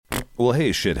Well,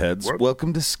 hey, shitheads. What?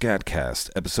 Welcome to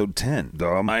SKATCAST, episode 10.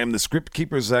 Dumb. I am the script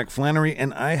keeper, Zach Flannery,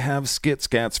 and I have skits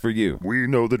for you. We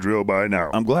know the drill by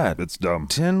now. I'm glad. It's dumb.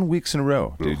 10 weeks in a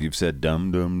row. Dude, you've said dumb.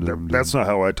 That's not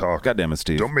how I talk. God damn it,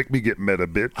 Steve. Don't make me get meta,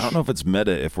 bitch. I don't know if it's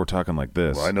meta if we're talking like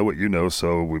this. Well, I know what you know,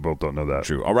 so we both don't know that.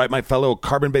 True. All right, my fellow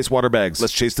carbon-based water bags.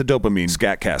 Let's chase the dopamine.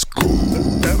 SKATCAST.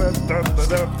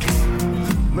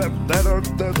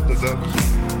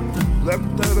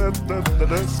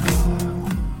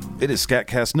 It is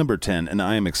SKATCAST number 10, and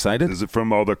I am excited. Is it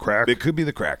from all the crack? It could be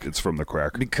the crack. It's from the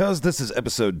crack. Because this is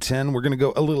episode 10, we're going to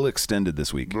go a little extended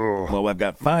this week. Ugh. Well, I've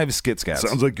got 5 skitscats.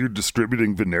 Sounds like you're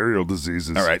distributing venereal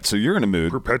diseases. All right, so you're in a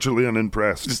mood. Perpetually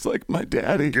unimpressed. Just like my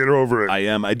daddy. Get over it. I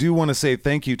am. I do want to say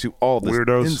thank you to all the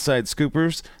Weirdos. inside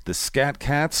scoopers, the scat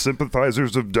cats,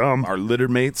 Sympathizers of dumb. our litter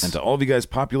mates, and to all of you guys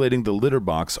populating the litter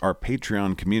box, our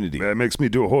Patreon community. That makes me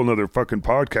do a whole nother fucking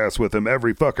podcast with him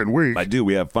every fucking week. I do.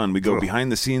 We have fun. We go Ugh.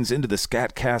 behind the scenes into the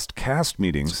SKATCAST cast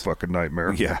meetings. Fucking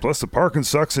nightmare. Yeah. Plus the parking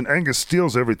sucks and Angus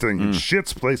steals everything. He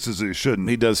shits places he shouldn't.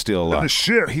 He does steal a lot. The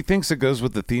shit. He thinks it goes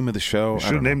with the theme of the show. You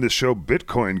should name this show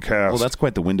Bitcoin Cast. Well, that's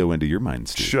quite the window into your mind,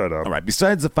 Steve. Shut up. All right,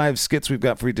 besides the 5 skits we've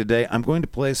got for you today, I'm going to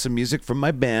play some music from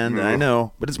my band. Ugh. I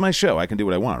know, but it's my show. I can do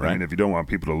what I want, right? I mean, if you don't want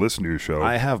people to listen to your show.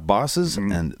 I have bosses,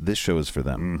 and this show is for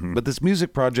them. But this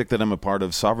music project that I'm a part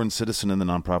of, Sovereign Citizen and the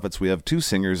Nonprofits, we have 2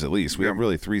 singers at least. We have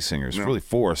really 3 singers, really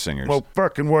 4 singers. Well,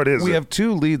 fucking what is We it? have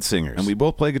 2 lead singers, and we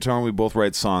both play guitar and we both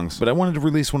write songs. But I wanted to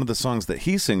release one of the songs that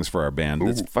he sings for our band.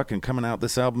 It's fucking coming out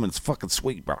this album, and it's fucking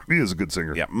sweet, bro. He is a good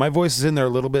singer. Yeah, my voice is in there a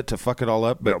little bit to fuck it all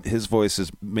up, but Yep. his voice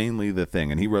is mainly the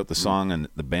thing. And he wrote the song and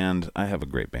the band. I have a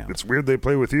great band. It's weird they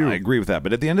play with you. I agree with that.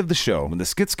 But at the end of the show, when the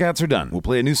skitscats are done, we'll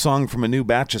play a new song from a new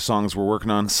batch of songs we're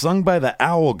working on, sung by the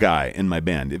owl guy in my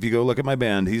band. If you go look at my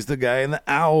band, he's the guy in the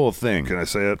owl thing. Can I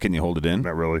say it? Can you hold it in?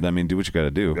 Not really. I mean, do what you got to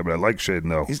do. Yeah, but I like Shaden,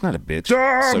 though. He's not a bitch.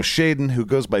 Dumb! So Shaden, who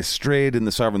goes by Strayed in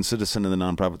the Sovereign Citizen in the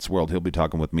Nonprofits world, he'll be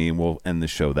talking with me, and we'll end the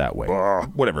show that way.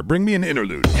 Whatever. Bring me an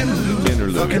interlude.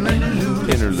 Interlude. Fucking interlude.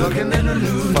 Interlude. Fucking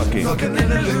interlude. Fucking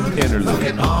interlude.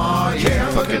 Interlude. Oh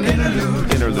yeah. Fucking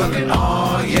interlude. Interlude.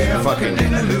 Oh yeah. Fucking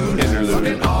interlude.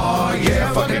 Interlude. Oh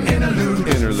yeah. Fucking interlude.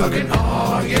 Interlude.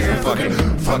 Oh yeah.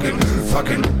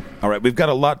 Fucking. All right, we've got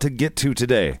a lot to get to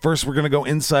today. First, we're going to go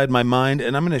inside my mind,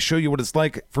 and I'm going to show you what it's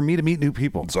like for me to meet new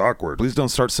people. It's awkward. Please don't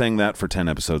start saying that for 10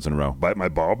 episodes in a row. Bite my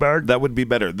ball bag? That would be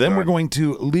better. Then we're going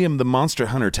to Liam the Monster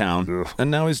Hunter town, Ugh. and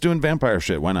now he's doing vampire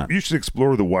shit. Why not? You should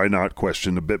explore the why not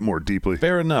question a bit more deeply.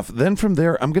 Fair enough. Then from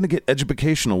there, I'm going to get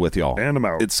educational with y'all. And I'm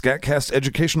out. It's SKATCAST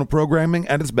educational programming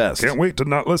at its best. Can't wait to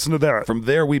not listen to that. From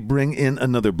there, we bring in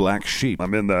another black sheep.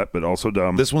 I'm in that, but also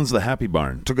dumb. This one's the Happy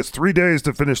Barn. Took us 3 days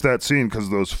to finish that scene because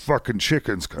of those fucking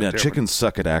chickens. God Yeah, damn it. chickens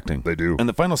suck at acting. They do. And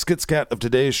the final skitscat of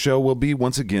today's show will be,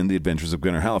 once again, The Adventures of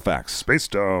Gunnar Halifax. Space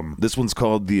dumb. This one's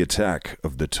called The Attack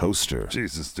of the Toaster.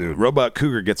 Jesus, dude. Robot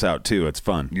Cougar gets out, too. It's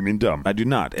fun. You mean dumb? I do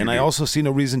not. And I also see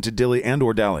no reason to dilly and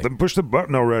or dally. Then push the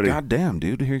button already. God damn,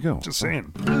 dude. Here you go. Just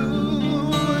saying.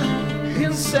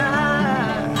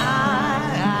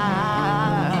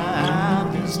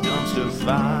 Inside this dumpster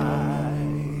fire.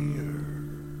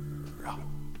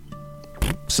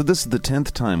 So this is the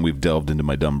 10th time we've delved into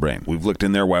my dumb brain. We've looked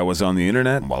in there while I was on the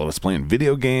internet, while I was playing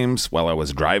video games, while I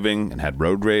was driving and had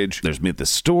road rage. There's me at the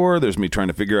store. There's me trying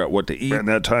to figure out what to eat. And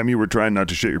that time you were trying not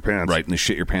to shit your pants. Right in the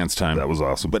shit your pants time. That was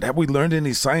awesome. But have we learned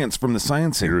any science from the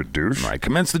sciencing? You're a douche. All right,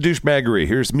 commence the douchebaggery.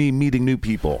 Here's me meeting new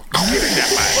people.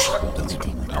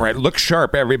 All right, look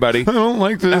sharp, everybody. I don't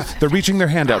like this. They're reaching their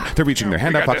hand out. They're reaching their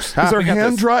hand out. Is our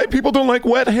hand dry? People don't like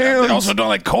wet hands. They also don't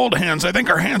like cold hands. I think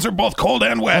our hands are both cold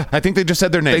and wet. I think they just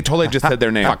said their name. They totally just said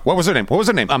their name. Fuck, what was their name? What was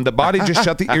their name? The body just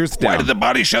shut the ears down. Why did the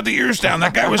body shut the ears down?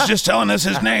 That guy was just telling us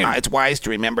his name. It's wise to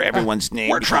remember everyone's name.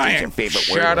 We're because it's trying. your favorite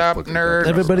Shut word. up, nerd.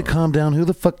 Everybody calm down. Who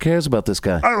the fuck cares about this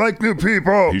guy? I like new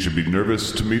people. You should be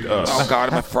nervous to meet us. Oh God,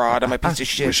 I'm a fraud. I'm a piece of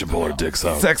shit. We should pull our dicks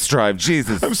out. Sex drive,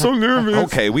 Jesus. I'm so nervous.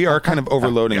 Okay, we are kind of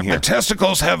overloading The here.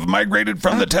 testicles have migrated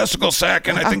from the testicle sac,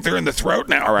 and I think they're in the throat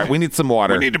now. All right, we need some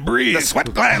water. We need to breathe. The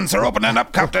sweat glands are opening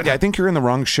up, Captain. Yeah, I think you're in the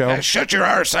wrong show. Shut your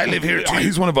arse. I live here, too.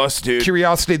 He's one of us, dude.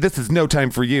 Curiosity, this is no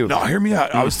time for you. No, hear me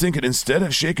out. I was thinking instead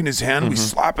of shaking his hand, we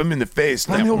slap him in the face.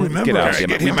 Then he'll remember. Get out. All right,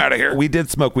 get him out of here. We did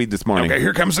smoke weed this morning. Okay,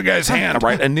 here comes the guy's hand. All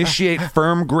right, initiate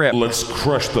firm grip. Let's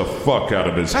crush the fuck out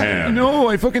of his hand. No,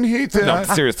 I fucking hate that. No,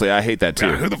 seriously, I hate that too.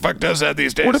 Who the fuck does that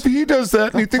these days? What if he does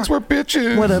that and he thinks we're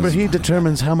bitches? Whatever he determines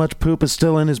determines how much poop is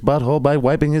still in his butthole by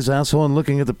wiping his asshole and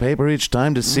looking at the paper each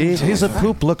time to see. He's a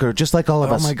poop looker, just like all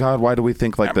of us. Oh my God, why do we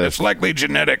think like this? It's likely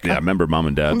genetic. Yeah, remember Mom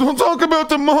and Dad. Don't talk about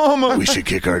the mama. We should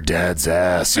kick our dad's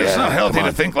ass. It's Yeah. not healthy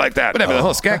to think like that. Whatever, the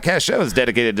whole SKATCAST show is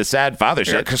dedicated to sad father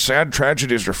Yeah, shit. because sad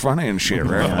tragedies are funny and shit,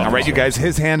 right? All right, you guys,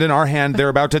 his hand in our hand, they're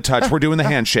about to touch. We're doing the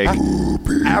handshake.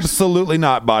 Absolutely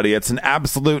not, buddy. It's an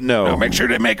absolute no. No, make sure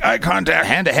to make eye contact.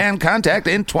 Hand-to-hand contact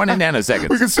in 20 nanoseconds.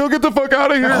 We can still get the fuck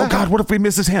out of here. Oh, God, what if we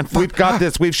miss his hand? We've got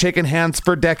this. We've shaken hands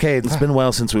for decades. It's been a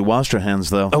while since we washed our hands,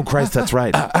 though. Oh, Christ, that's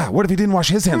right. What if he didn't wash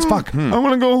his hands? Fuck. I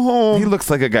want to go home. He looks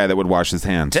like a guy that would wash his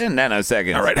hands. 10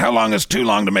 nanoseconds. All right, how long is too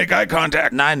long to make eye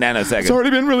contact? 9 nanoseconds. It's already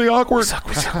been really awkward.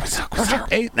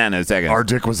 8 nanoseconds. Our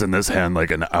dick was in this hand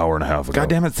like an hour and a half ago. God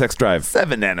damn it, sex drive.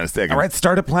 7 nanoseconds. All right,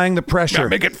 start applying the Yeah, pressure.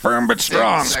 make it firm but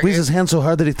strong. Squeeze his hand so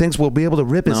hard that he thinks we'll be able to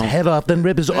rip his head off, then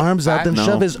rip his arms out, then No.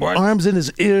 shove his What? arms in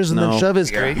his ears, and No. then shove his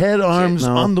head arms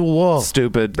on the wall.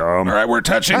 Stupid. All right, we're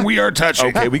touching. We are touching.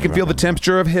 Okay, we can feel the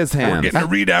temperature of his We're hand. getting a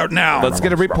readout now. Let's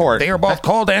get a report. They are both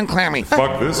cold and clammy.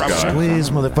 Fuck this guy. Squeeze,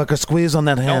 motherfucker, squeeze on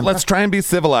that hand. Let's try and be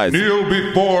civilized. Kneel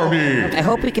before me. I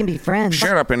hope we can be friends.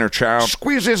 Shut up, inner child.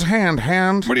 Squeeze his hand.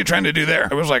 What are you trying to do there?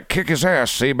 It was like kick his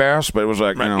ass, see, Bass? But it was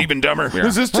like, you know. Even dumber.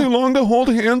 Is this too long to hold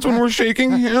hands when we're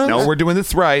shaking hands? No, we're doing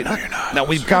this right. No,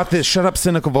 we've got this. Shut up,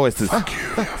 cynical voices.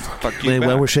 Fuck you. Wait, back.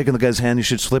 while we're shaking the guy's hand, you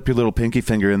should slip your little pinky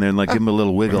finger in there and like give him a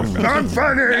little wiggle. I'm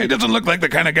funny. He doesn't look like the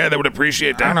kind of guy that would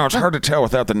appreciate I that. don't know, it's hard to tell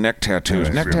without the neck tattoos.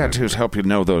 Neck tattoos help you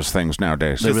know those things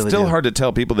nowadays. It's really still do. hard to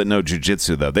tell people that know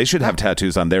jujitsu, though. They should have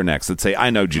tattoos on their necks that say, I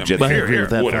know jujitsu. I agree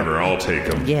with that. Whatever, I'll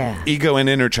take him. Yeah. Ego and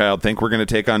inner child think we're going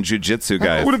to take on jujitsu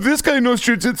guys. What if this guy knows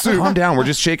jujitsu? Calm down. We're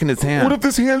just shaking his hand. What if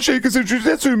this handshake is a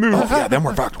jujitsu move? Yeah, then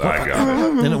we're fucked. I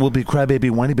got it. Then it will be crybaby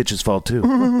whiny bitch's fault, too.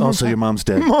 Also, your mom's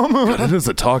dead. God, it is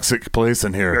a toxic place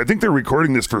in here. I think they're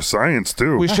recording this for science,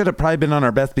 too. We should have probably been on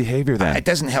our best behavior then. It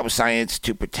doesn't help science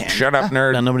to pretend. Shut up,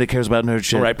 nerd. Now, nobody cares about nerd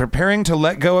shit. All right, preparing to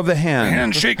let go of the hand.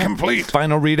 Handshake complete.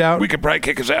 Final readout. We could probably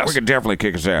kick his ass. We could definitely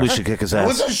kick his ass. We should kick his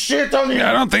ass. Yeah,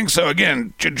 I don't think so.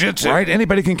 Again, jiu-jitsu. Right?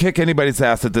 Anybody can kick anybody's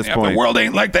ass at this Yeah, point. the world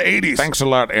ain't like the 80s. Thanks a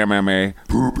lot, MMA.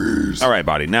 Poopies. All right,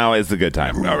 buddy. Now is the good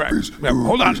time. All right. Yeah,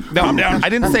 hold on. No, I'm down. I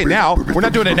didn't say now. We're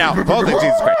not doing it now. Oh,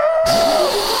 Jesus Christ.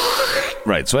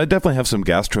 Right, so I definitely have some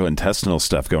gastrointestinal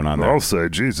stuff going on there. I'll say,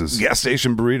 Jesus. Gas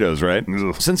station burritos, right?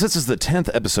 Ugh. Since this is the 10th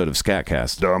episode of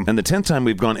SKATCAST, Dumb. and the 10th time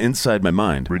we've gone inside my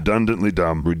mind, Redundantly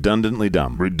dumb. redundantly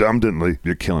dumb. Redundantly.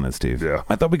 You're killing it, Steve. Yeah.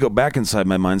 I thought we'd go back inside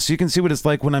my mind so you can see what it's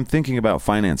like when I'm thinking about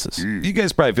finances. You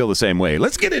guys probably feel the same way.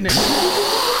 Let's get in it.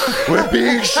 We're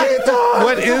being shit on.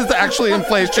 What is actually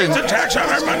inflation? It's a tax on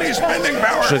our money spending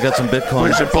power. Should have got some Bitcoin.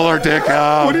 We should pull our dick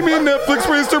out. What do you mean Netflix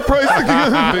raised their price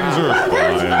again? Things are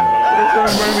fine.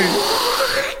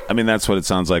 I mean, that's what it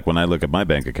sounds like when I look at my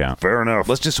bank account. Fair enough.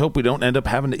 Let's just hope we don't end up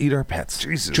having to eat our pets.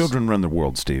 Jesus. Children run the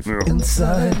world, Steve.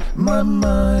 Inside my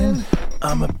mind,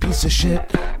 I'm a piece of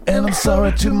shit, and I'm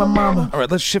sorry to my mama. All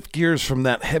right, let's shift gears from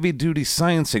that heavy-duty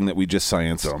sciencing that we just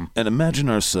scienced and imagine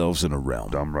ourselves in a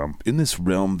realm. Dumb rum. In this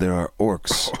realm, there are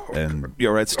orcs. And you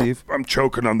all right, Steve? I'm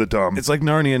choking on the dumb. It's like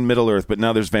Narnia in Middle-earth, but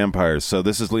now there's vampires. So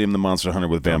this is Liam the Monster Hunter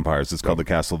with vampires. It's called the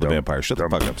Castle of the Vampires. Shut the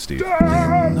fuck up, Steve.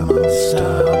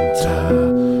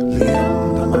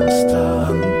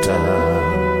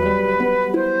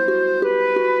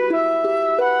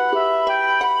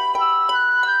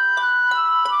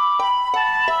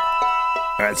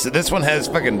 All right, so this one has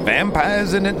fucking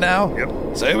vampires in it now?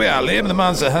 Yep. So here we are, Liam the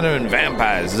Monster Hunter and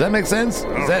vampires. Does that make sense?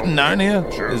 Is that in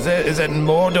Narnia? Sure. Is that in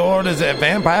Mordor? Is there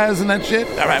vampires and that shit?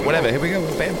 All right, whatever. Here we go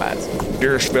with vampires.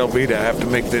 Dearest Velveeta, I have to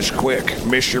make this quick.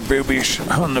 Miss your boobies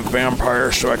on the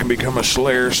vampire so I can become a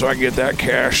slayer so I get that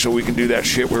cash so we can do that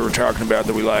shit we were talking about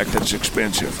that we like that's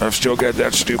expensive. I've still got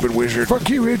that stupid wizard. Fuck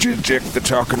you, idiot. Dick the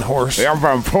talking horse. Yeah,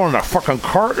 I'm pulling a fucking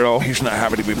cart, though. He's not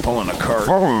happy to be pulling a cart.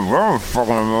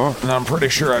 Fucking, And I'm pretty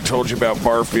sure I told you about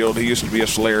Barfield. He used to be a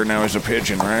slayer, now he's a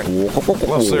pigeon, right?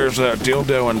 Plus there's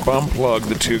Dildo and Bumplug,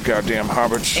 the two goddamn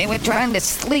hobbits. Hey, we're trying to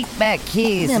sleep back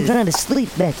here. I'm trying to sleep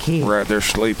back here. Right, they're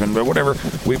sleeping, but whatever.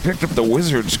 We picked up the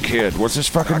wizard's kid. What's his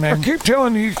fucking name? I keep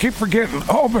telling you, you keep forgetting.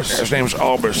 Albus. His name's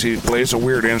Albus. He plays a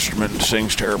weird instrument and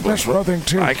sings terribly. That's what I think,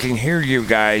 too. I can hear you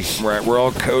guys. Right, we're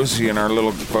all cozy in our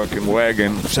little fucking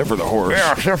wagon, except for the horse.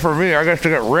 Yeah, except for me. I guess to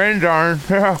get rained on.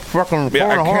 Yeah, fucking Yeah,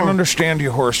 I pulling a can't horn. understand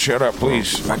you, horse. Shut up,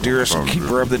 please. My dearest,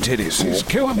 keeper of the titties. He's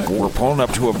killing it. We're pulling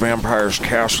up to a vampire's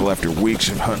castle after weeks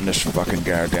of hunting this fucking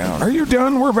guy down. Are you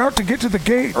done? We're about to get to the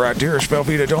gate. All right, dearest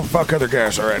Velveeta, don't fuck other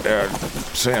guys. All right,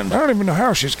 send. Howdy, even know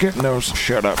how she's getting those.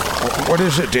 Shut up. What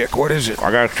is it, Dick? What is it?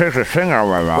 I gotta take the thing out of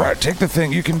my mouth. Right, take the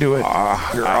thing. You can do it.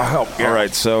 Here, I'll help. Yeah. All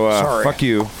right, so Sorry. fuck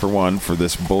you for one for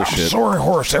this I'm bullshit. sorry,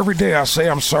 horse. Every day I say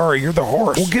I'm sorry. You're the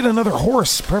horse. We'll get another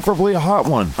horse, preferably a hot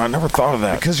one. I never thought of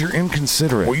that. Because you're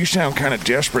inconsiderate. Well, you sound kind of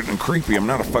desperate and creepy. I'm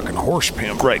not a fucking horse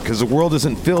pimp. Right, because the world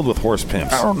isn't filled with horse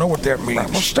pimps. I don't know what that means.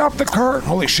 Right, well, stop the cart.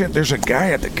 Holy shit, there's a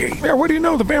guy at the gate. Yeah, what do you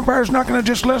know? The vampire's not going to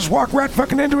just let us walk right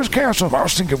fucking into his castle. I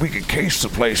was thinking we could case the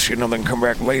place, then come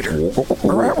back later.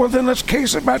 All right, well, then let's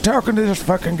case it by talking to this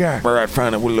fucking guy. All right,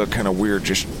 fine. It would look kind of weird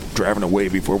just driving away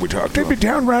before we talk to him. They'd be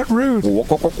downright rude.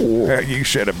 You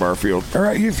said it, Barfield. All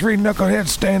right, you three knuckleheads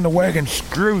stay in the wagon.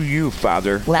 Screw you,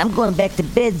 father. Well, I'm going back to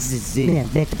bed. Yeah,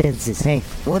 back to bed. Hey,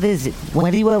 what is it?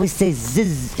 Why do you always say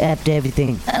zzz after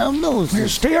everything? I don't know. Hey,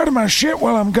 stay out of my shit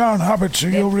while I'm gone, Hobbit, or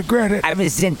you'll regret it. I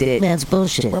resent it. That's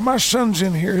bullshit. Well, my son's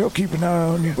in here. He'll keep an eye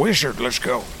on you. Wizard, let's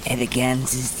go. And again,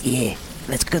 yeah.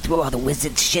 Let's go through all the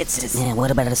wizard shits. Yeah, what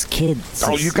about us kids?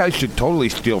 Oh, you guys should totally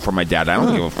steal from my dad. I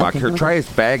don't give a fuck. Here, try his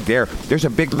bag there. There's a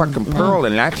big fucking pearl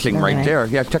in that thing right there.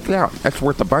 Yeah, check it out. That's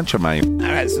worth a bunch of money.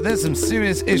 All right, so there's some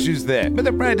serious issues there. But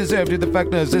they're probably deserved. Who the fuck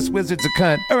knows? This wizard's a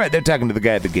cunt. All right, they're talking to the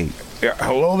guy at the gate. Yeah,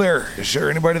 hello there. Is there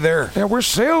anybody there? Yeah, we're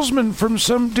salesmen from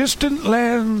some distant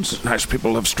lands. Nice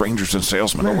people love strangers and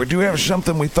salesmen. Well, we do have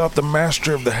something we thought the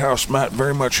master of the house might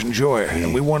very much enjoy,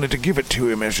 and we wanted to give it to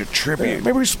him as a tribute.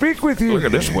 May we speak with you? Look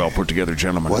at this well-put-together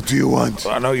gentleman. What do you want?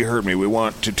 Well, I know you heard me. We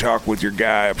want to talk with your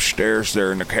guy upstairs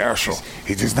there in the castle.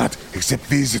 He does not accept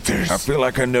visitors. I feel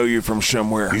like I know you from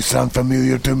somewhere. You sound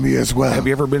familiar to me as well. Have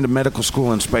you ever been to medical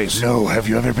school in space? No. Have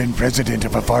you ever been president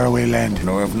of a faraway land?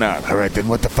 No, I've not. All right, then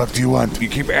what the fuck do you want? You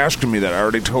keep asking me that. I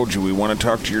already told you. We want to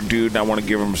talk to your dude, and I want to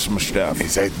give him some stuff.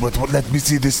 Is that what? Let me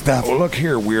see this stuff. Well, look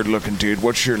here, weird-looking dude.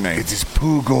 What's your name? It is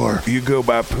Poogor. You go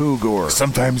by Poogor.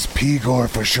 Sometimes Pigor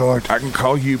for short. I can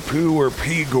call you Poo or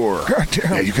Pigor.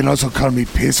 Goddamn. Yeah, you can also call me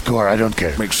Piscor. I don't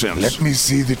care. Makes sense. Let me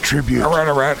see the tribute. All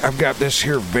right. I've got this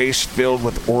here vase filled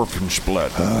with orphan's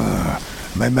blood.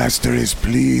 My master is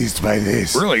pleased by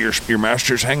this. Really? Your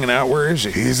master's hanging out? Where is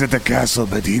he? He is at the castle,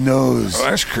 but he knows. Oh,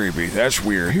 that's creepy. That's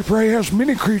weird. He probably has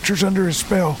many creatures under his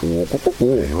spell.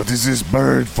 What is this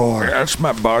bird for? That's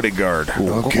my bodyguard.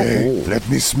 Okay, let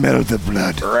me smell the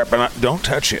blood. All right, but don't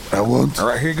touch it. I won't. All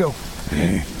right, here you go.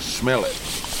 Hey. Smell it.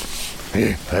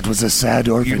 Hey, that was a sad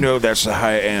orphan. You know that's the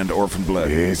high-end orphan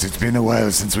blood. Yes, it's been a while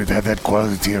since we've had that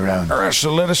quality around. All right,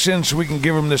 so let us in so we can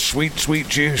give him this sweet, sweet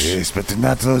juice. Yes, but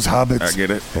not those hobbits. I get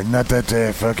it. And not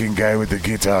that fucking guy with the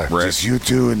guitar. Right. Just you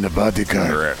two in the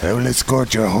bodyguard. Right. I will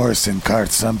escort your horse and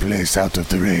cart someplace out of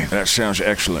the rain. That sounds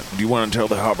excellent. Do you want to tell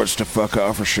the hobbits to fuck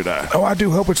off, or should I? Oh, I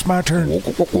do hope it's my turn.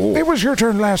 It was your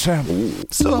turn last time.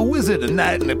 So a wizard, a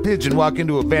knight, and a pigeon walk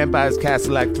into a vampire's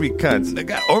castle like three cunts. They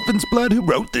got orphan's blood. Who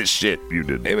wrote this shit? You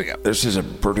did. Here we go. This is a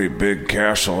pretty big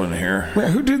castle in here. Yeah,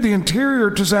 who did the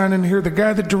interior design in here? The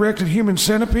guy that directed Human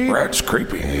Centipede? That's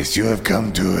creepy. Yes, you have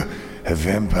come to a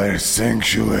vampire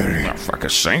sanctuary. Oh, fuck, a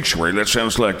sanctuary? That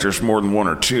sounds like there's more than one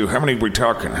or two. How many are we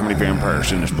talking? How many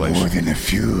vampires in this place? More than a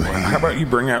few. How about you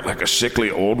bring out like a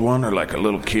sickly old one or like a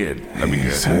little kid? That'd be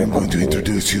Yes, good. I'm going to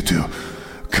introduce you to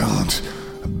Count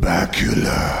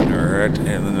Bacula. All right,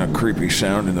 and then a creepy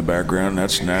sound in the background.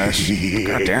 That's nice.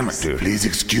 God damn it, dude. Please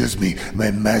excuse me. My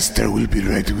master will be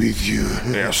right with you.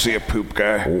 Yeah, see a poop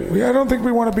guy. Yeah, I don't think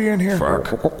we want to be in here.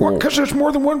 Fuck. Well, because there's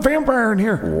more than one vampire in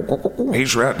here.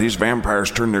 He's right. These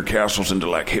vampires turn their castles into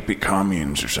like hippie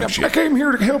communes or some shit. I came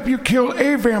here to help you kill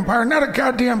a vampire, not a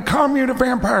goddamn commune of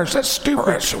vampires. That's stupid. All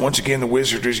right, so once again, the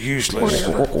wizard is useless.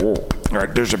 All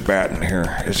right, there's a bat in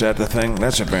here. Is that the thing?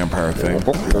 That's a vampire thing.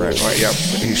 All right, yep.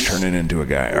 He's turning into a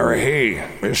guy. All right, hey,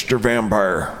 Mr.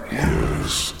 Vampire.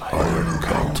 Yes, I am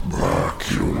Count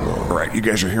Bacula. All right, you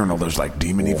guys are hearing all those like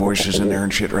demon-y voices in there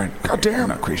and shit, right? God damn,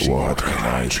 not crazy. What can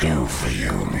I do for you,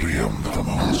 Liam the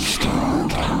Monster?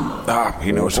 Ah,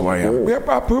 he knows who I am. Yep,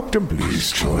 I pooped him.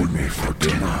 Please join me for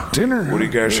dinner. Dinner? What are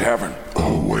you guys having?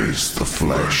 Always the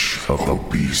flesh of the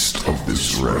beast of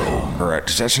this realm. All right,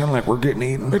 does that sound like we're getting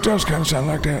eaten? It does kind of sound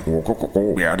like that.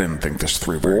 Yeah, I didn't think this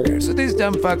through very good. So these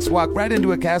dumb fucks walk right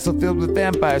into a castle filled with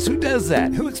vampires. Who does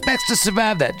that? Who expects to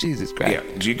survive that? Jesus Christ.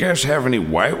 Yeah, do you guys have any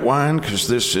white wine? Because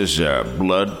this is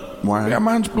blood wine. Yeah,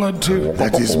 mine's blood too.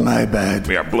 That is my bad.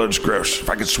 Yeah, blood's gross. If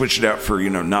I could switch it out for,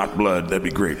 not blood, that'd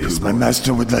be great. Yes, my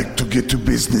master would like to get to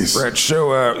business. Right,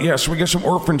 so, so we got some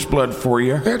orphan's blood for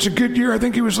you. That's a good year. I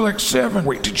think he was like 7.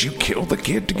 Wait, did you kill the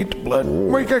kid to get the blood?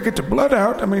 Well, you gotta get the blood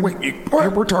out. I mean, wait,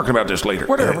 what? We're talking about this later.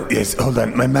 Whatever. Yes, hold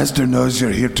on. My master knows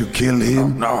you're here to kill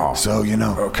him. No. So,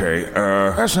 Okay,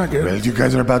 that's not good. Well, you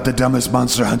guys are about the dumbest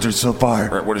monster hunters so far.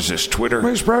 Right, what is this, Twitter? Well,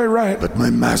 he's probably right. But my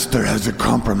master has a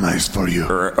compromise for you.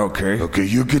 Okay. Okay,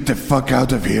 you get the fuck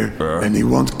out of here, and he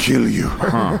won't kill you.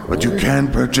 But you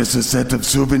can purchase a set of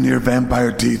souvenir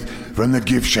vampire teeth from the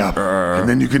gift shop, and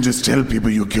then you can just tell people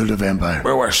you killed a vampire.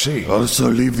 Oh, I see. Also,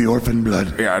 leave the orphan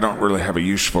blood. Yeah, I don't really have a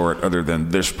use for it other than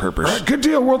this purpose. Good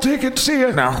deal. We'll take it. See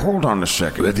ya. Now, hold on a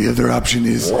second. But the other option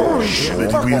is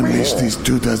that we unleash these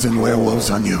 2,000 werewolves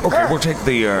on you. Okay, we'll take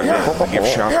the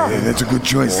gift shop. Yeah, that's a good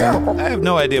choice, huh? I have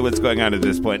no idea what's going on at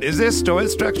this point. Is there storage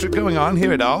structure going on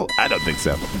here at all? I don't think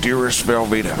so. Dearest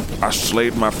Velveeta, I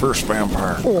slayed my first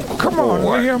vampire. Oh, come on,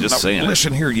 Liam. Just saying.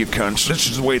 Listen here, you cunts. This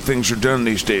is the way things are done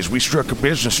these days. We struck a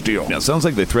business deal. Now, sounds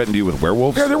like they threatened you with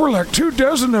werewolves. Yeah, there were like 24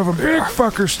 of them. Big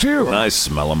fuckers, too. I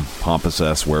smell them.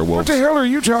 Pompous-ass werewolves. What the hell are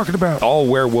you talking about? All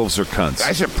werewolves are cunts.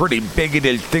 That's a pretty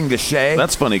bigoted thing to say.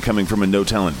 That's funny coming from a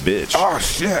no-talent bitch. Oh,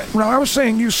 shit. No, I was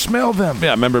saying you smell them.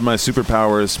 Yeah, remember my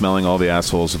superpower is smelling all the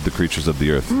assholes of the creatures of the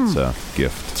earth. It's a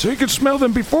gift. So you could smell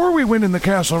them before we went in the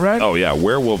castle, right? Oh, yeah,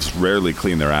 werewolves rarely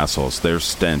clean their assholes. Their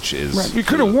stench is... Right. You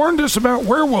could have warned us about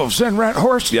werewolves then, Rat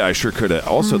Horse. Yeah, I sure could have.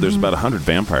 Also, there's about 100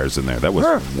 vampires in there. That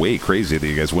was way crazy that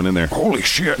you guys went in there. Holy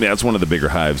shit. Yeah, it's one of the bigger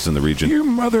hives in the region. You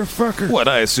motherfucker. What,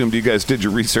 I assumed you guys did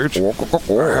your research? I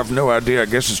have no idea. I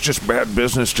guess it's just bad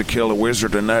business to kill a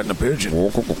wizard, a gnat, and a pigeon.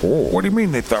 What do you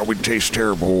mean they thought we'd taste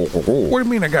terrible? What do you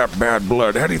mean I got bad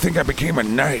blood? How do you think I became a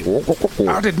knight?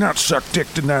 I did not suck dick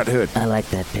to knighthood. I like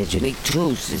that pigeon. Me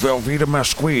too, sis. Velveeta my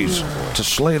squeeze. To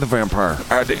slay the vampire,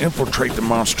 I had to infiltrate the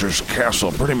monster's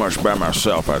castle pretty much by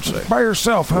myself, I'd say. By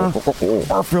yourself, huh?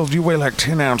 Barfield, you weigh like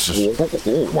 10 ounces.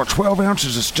 What, 12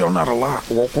 ounces is still not a lot.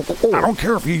 I don't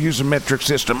care if you use a metric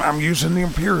system. I'm using the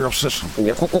imperial system.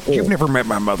 You've never met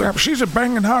my mother. She's a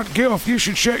banging hot gilf. You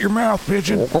should shut your mouth,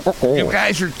 pigeon. You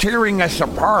guys are tearing us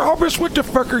apart. Albus, what the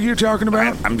fuck are you talking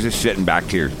about? I'm just sitting back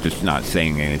here, just not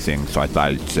saying anything, so I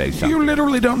thought I'd say something. You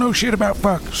literally don't know shit about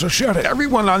fuck, so shut it.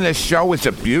 Everyone on this show is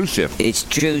abusive. It's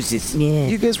true, sis. Yeah.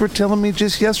 You guys were telling me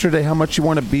just yesterday how much you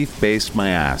want to beef-baste my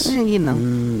ass. You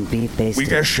know, beef based. We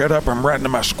guys shut up. I'm riding to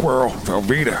my squirrel,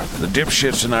 Velveeta. The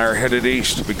dipshits and I are headed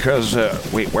east because,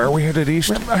 wait, where are we headed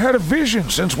east? I had a vision.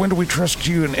 Since when do we trust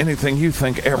you in anything you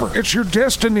think ever? It's your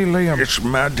destiny, Liam. It's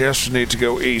my destiny to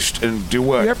go east and do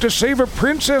what? You have to save a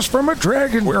princess from a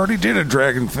dragon. We already did a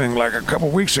dragon thing like a couple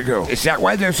weeks ago. Is that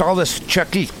why there's all this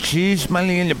Chuck E. Cheese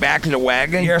money in the back of the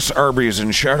wagon? Yes, Arby's,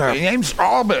 and shut up. Your name's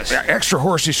Albus. Yeah, extra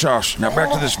horsey sauce. Now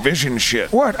back to this vision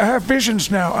shit. What? I have visions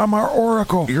now. I'm our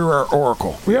oracle. You're our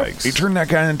oracle. Yep. Yikes. You turned that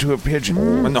guy into a pigeon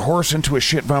and the horse into a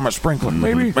shit vomit sprinkler.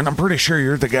 Maybe. And I'm pretty sure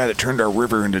you're the guy that turned our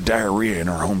river into diarrhea in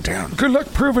our hometown. Good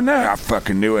luck proving that. I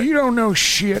fucking knew it. You don't know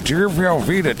shit. Dear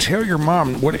Velveeta, tell your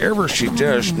mom whatever she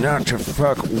does not to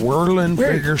fuck Whirlin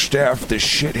Biggerstaff, the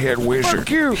shithead wizard.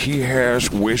 Fuck you. He has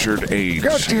wizard AIDS.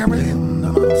 God damn it.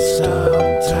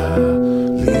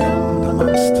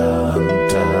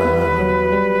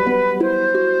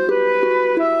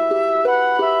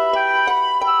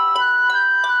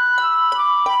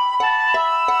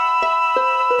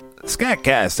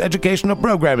 SKATCAST Educational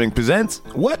Programming presents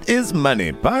What is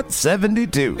Money? Part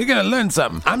 72. You're gonna learn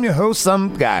something. I'm your host,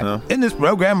 some guy. In this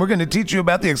program, we're gonna teach you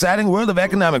about the exciting world of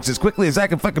economics as quickly as I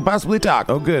can fucking possibly talk.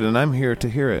 Oh, good, and I'm here to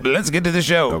hear it. Let's get to the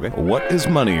show. Okay. What is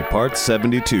Money? Part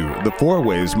 72. The 4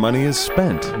 ways money is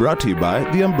spent. Brought to you by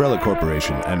the Umbrella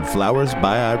Corporation and Flowers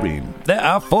by Irene. There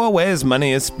are 4 ways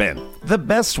money is spent. The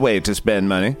best way to spend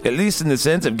money, at least in the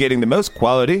sense of getting the most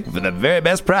quality for the very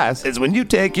best price, is when you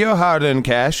take your hard-earned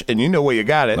cash and you know where you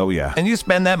got it. Oh, yeah. And you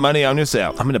spend that money on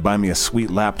yourself. I'm gonna buy me a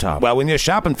sweet laptop. Well, when you're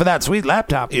shopping for that sweet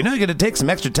laptop, you know you're gonna take some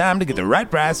extra time to get the right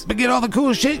price, but get all the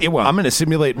cool shit you want. I'm gonna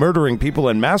simulate murdering people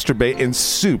and masturbate in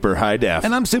super high def.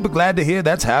 And I'm super glad to hear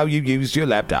that's how you used your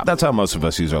laptop. That's how most of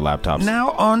us use our laptops.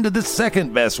 Now on to the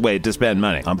second best way to spend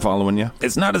money. I'm following you.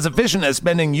 It's not as efficient as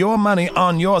spending your money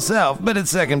on yourself, but it's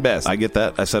second best. I get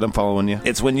that. I said I'm following you.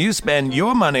 It's when you spend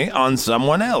your money on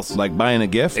someone else. Like buying a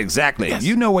gift? Exactly. Yes.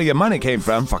 You know where your money came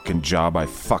from. Fucking job,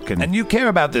 And you care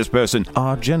about this person.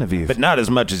 Aw, Genevieve. But not as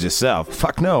much as yourself.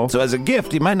 Fuck no. So as a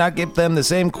gift, you might not give them the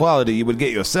same quality you would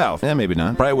get yourself. Yeah, maybe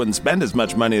not. Probably wouldn't spend as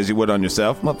much money as you would on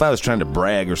yourself. Well, if I was trying to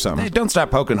brag or something. Hey, don't start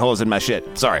poking holes in my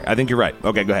shit. Sorry, I think you're right.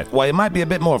 Okay, go ahead. While you might be a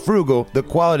bit more frugal, the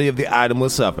quality of the item will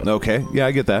suffer. Okay, yeah,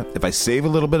 I get that. If I save a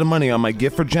little bit of money on my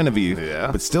gift for Genevieve,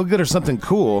 but still get her something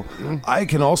cool, I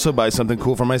can also buy something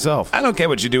cool for myself. I don't care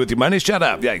what you do with your money. Shut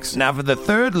up. Yikes. Now for the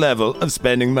third level of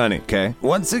spending money, okay?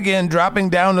 Once again, dropping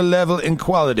down a level in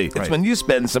quality. It's when you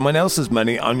spend someone else's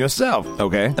money on yourself,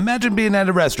 okay? Imagine being at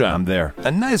a restaurant. I'm there.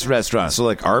 A nice restaurant. So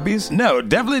like Arby's? No,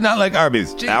 definitely not like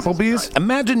Arby's. Applebee's?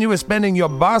 Imagine you were spending your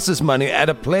boss's money at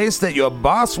a place that your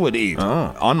boss would eat.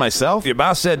 On myself? Your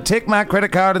boss said, take my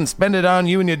credit card and spend it on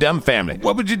you and your dumb family.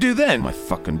 What would you do then? My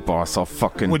fucking boss, I'll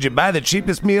fucking... Would you buy the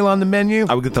cheapest meal on the menu?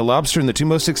 I would get the lobster and the two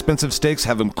most expensive steaks,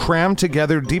 have them crammed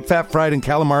together, deep fat fried in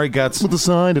calamari guts. With a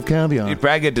side of caviar. You'd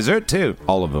probably get dessert too.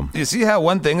 All of them. You see how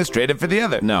one thing is traded for the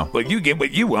other? No. Well, you get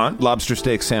what you want. Lobster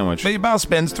steak sandwich. But your boss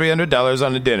spends $300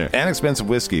 on a dinner. And expensive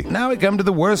whiskey. Now we come to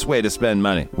the worst way to spend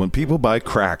money. When people buy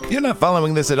crack. You're not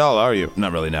following this at all, are you?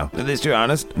 Not really, no. At least you're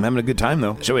honest. I'm having a good time,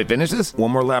 though. Shall we finish this?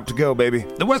 One more lap to go, baby.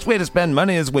 The worst way to spend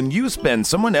money is when you spend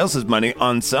someone else's money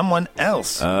on someone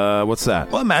else. What's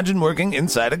that? Well, imagine working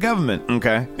inside a government.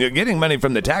 Okay. You're getting money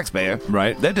from the taxpayer.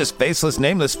 Right. They're just faceless,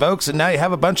 nameless folks, and now you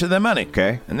have a bunch of their money.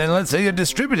 Okay. And then let's say you're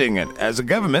distributing it. As a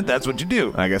government, that's what you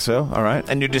do. I guess so. All right.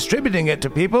 And you're distributing it to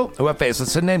people who are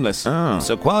faceless and nameless. Oh.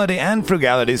 So quality and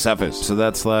frugality suffers. So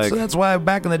that's like... So that's why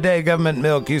back in the day, government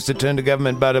milk used to turn to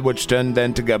government butter, which turned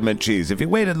then to government cheese. If you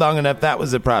waited long enough, that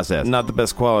was the process. Not the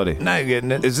best quality. Now you're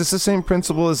getting it. Is this the same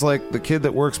principle as like the kid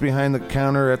that works behind the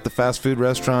counter at the fast food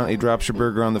restaurant? He drops your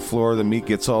burger on the floor, the meat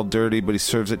gets all dirty, but he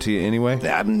serves it to you anyway?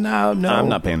 No. I'm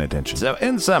not paying attention. So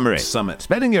in summary, Summit.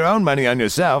 spending your own money on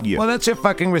yourself, Yeah. well, that's your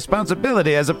fucking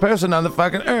responsibility as a person on the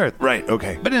fucking earth. Right,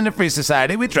 okay. But in a free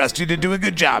society, we trust you to do a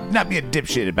good job, not be a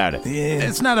dipshit about it. Yeah.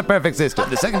 It's not a perfect system.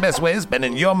 The second best way is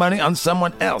spending your money on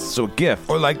someone else. So a gift.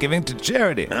 Or like giving to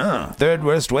charity. Third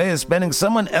worst way is spending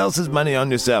someone else's money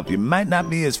on yourself. You might not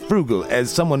be as frugal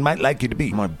as someone might like you to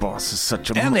be. My boss is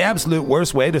such a... And the absolute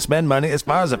worst way to spend money as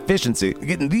far as efficiency,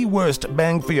 getting the worst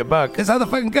bang for your buck, is how the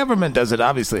fucking government does it,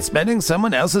 obviously. Spending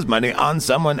someone else's money on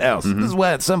someone else. This is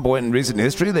why at some point in recent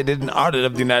history they did an audit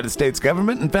of the United States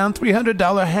government and found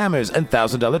 $300 hammers and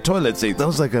 $1,000 toilet seats. That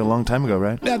was like a long time ago,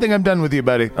 right? I think I'm done with you,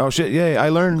 buddy. Oh shit, yay, I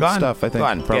learned Go on. stuff, I think. Go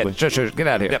on. Probably. Yeah, sure, get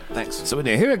out of here. Yep, thanks. So when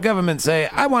you hear a government say,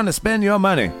 I want to spend your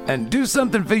money and do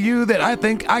something for you that I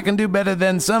think I can do better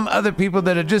than some other people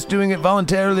that are just doing it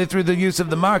voluntarily through the use of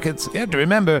the markets, you have to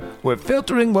remember, we're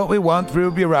filtering what we want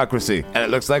through bureaucracy. And it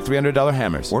looks like $300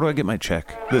 hammers. Where do I get my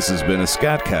check? This has been a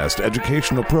SKATCAST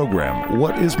educational program,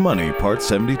 What is Money, Part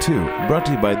 72, brought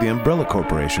to you by the Umbrella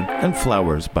Corporation and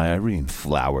Flowers by Irene.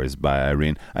 Flowers by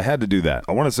Irene. I had to do that.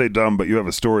 I want to say dumb, but you have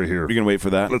a story here. Are you going to wait for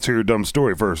that? Let's hear your dumb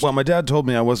story first. Well, my dad told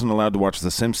me I wasn't allowed to watch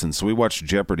The Simpsons, so we watched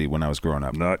Jeopardy when I was growing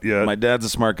up. Not yet. My dad's a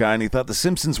smart guy, and he thought The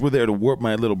Simpsons were there to warp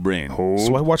my little brain.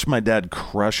 So I watched my dad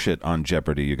crush it on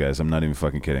Jeopardy, you guys. I'm not even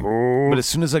fucking kidding. But as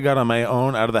soon as I got on my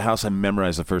own, out of the house, I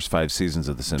memorized the first 5 seasons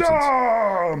of The Simpsons.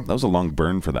 Dumb! That was a long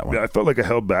burn for that one. Yeah, I felt like I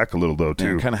held back a little, though,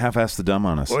 too. Kind of half-assed the dumb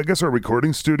on us. Well, I guess our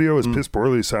recording studio is piss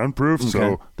poorly soundproof,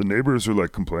 so the neighbors are,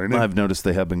 like, complaining. I've noticed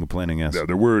they have been complaining, yes. Yeah,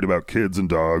 they're worried about kids and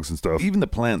dogs and stuff. Even the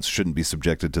plants shouldn't be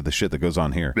subjected to the shit that goes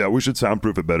on here. Yeah, we should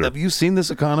soundproof it better. Have you seen this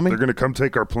economy? They're going to come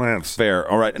take our plants. Fair.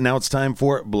 All right, now it's time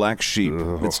for Black Sheep.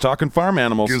 It's talking farm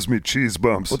animals. Gives me cheese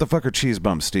bumps. What the fuck are cheese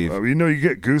bumps, Steve? You know, you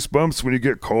get goosebumps when you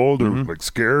get cold or, like,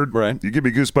 scared. Right. You give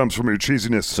me goosebumps from your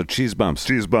cheesiness. So cheese bumps.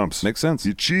 Cheese bumps. Makes sense.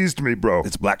 You cheesed me, bro.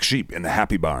 It's Black Sheep in the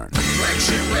Happy Barn. Black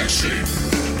sheep, black sheep.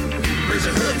 Raise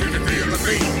a hoof if you feel the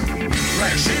beat.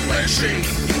 Black sheep, black sheep.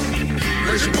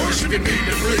 Raise your voice if you need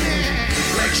to breathe.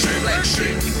 Black sheep, black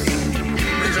sheep.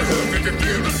 Raise a hoof if you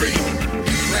feel the beat.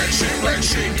 Black sheep, black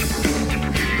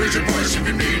sheep. Raise your voice if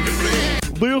you need to breathe.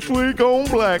 This week on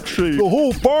Black Sheep, the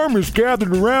whole farm is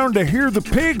gathered around to hear the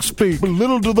pigs speak, but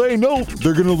little do they know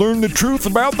they're going to learn the truth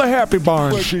about the Happy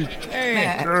Barn.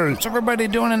 Hey, what's everybody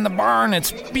doing in the barn?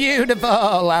 It's beautiful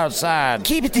outside.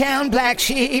 Keep it down, Black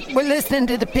Sheep. We're listening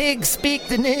to the pigs speak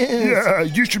the news. Yeah,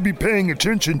 you should be paying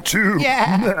attention, too.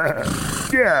 Yeah.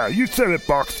 Yeah, you said it,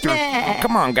 Boxster.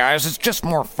 Come on, guys. It's just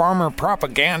more farmer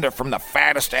propaganda from the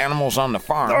fattest animals on the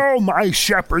farm. Oh, my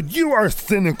shepherd, you are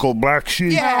cynical, Black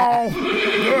Sheep.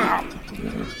 Yeah,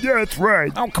 that's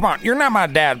right. Oh, come on. You're not my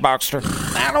dad, Boxster.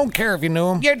 I don't care if you knew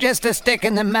him. You're just a stick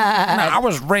in the mud. I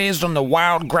was raised on the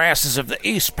wild grasses of the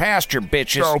East Pasture,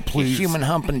 bitches. Oh, please. You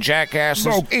human-humping jackasses.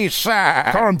 No. East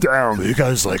Side. Calm down. You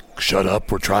guys, shut up.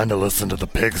 We're trying to listen to the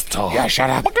pigs talk. Yeah, shut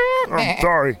up. I'm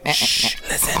sorry. Shh,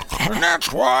 listen. And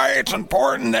that's why it's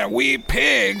important that we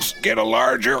pigs get a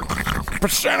larger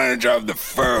percentage of the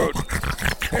food.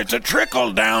 It's a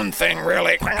trickle-down thing,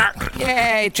 really.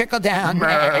 Yay, trickle down.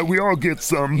 We all get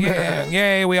some. Yeah,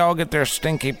 yay, we all get their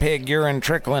stinky pig urine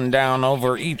trickling down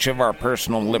over each of our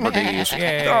personal liberties.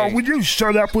 Yay. Oh, would you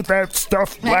shut up with that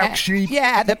stuff, Black Sheep?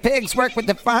 Yeah, the pigs work with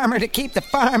the farmer to keep the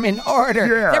farm in order.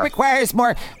 Yeah. That requires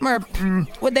more,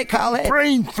 what'd they call it?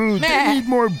 Brain food. They need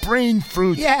more brain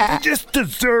food. Yeah. They just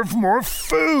deserve more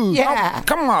food. Yeah. Oh,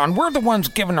 come on, we're the ones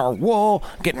giving our wool,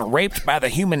 getting raped by the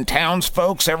human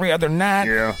townsfolks every other night.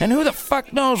 Yeah. And who the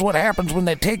fuck knows what happens when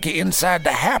they take you inside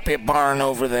the happy barn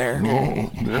over there?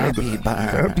 Happy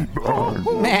barn.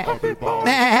 Happy barn.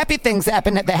 Happy things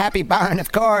happen at the happy barn,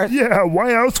 of course. Yeah,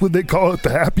 why else would they call it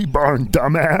the happy barn,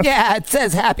 dumbass? Yeah, it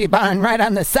says happy barn right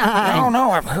on the sign.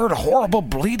 No, I've heard horrible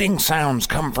bleeding sounds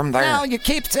come from there. No, you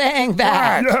keep saying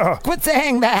that. Yeah. Quit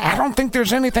saying that. I don't think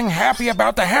there's anything happy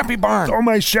about the happy barn. Oh,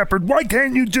 my shepherd, why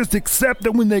can't you just accept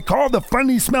that when they call the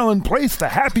funny-smelling place the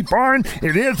happy barn,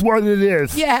 it is what it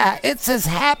is? Yeah, it's as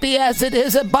happy as it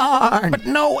is a barn. But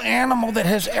no animal that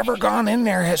has ever gone in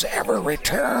there has ever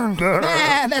returned.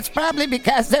 That's probably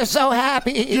because they're so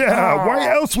happy. Yeah, why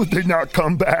else would they not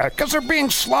come back? Because they're being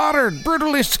slaughtered,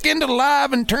 brutally skinned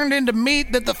alive, and turned into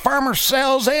meat that the farmer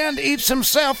sells and eats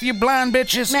himself, you blind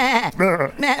bitches.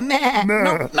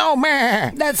 No,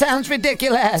 meh. That sounds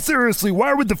ridiculous. Seriously,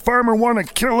 why would the farmer want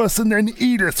to kill us and then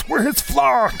eat us? We're his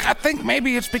flock. I think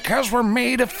maybe it's because we're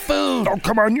made of food. Oh,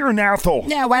 come on, you're an asshole.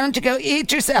 Yeah, why don't you go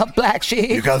eat yourself, Black Sheep?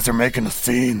 You guys are making a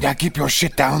scene. Yeah, keep your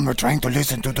shit down. We're trying to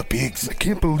listen to the pigs. I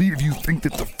can't believe you think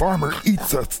that the farmer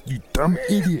eats us, you dumb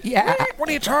idiot. Yeah. What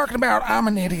are you talking about? I'm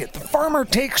an idiot. The farmer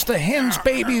takes the hens'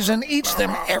 babies and eats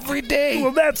them every day.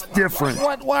 Well, that's different.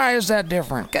 Why is that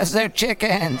different? Because they're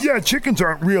chickens. Yeah, chickens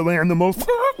aren't real animals.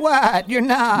 What? You're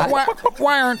not.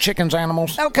 Why aren't chickens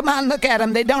animals? Oh, come on, look at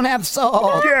them. They don't have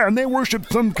souls. Yeah, and they worship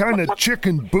some kind of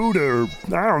chicken Buddha or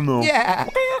I don't know. Yeah.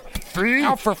 See?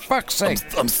 Oh, for fuck's sake.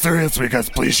 I'm serious, you guys.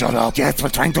 Please shut up. Yes, we're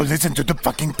trying to listen to the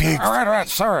fucking pigs. All right,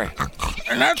 sorry.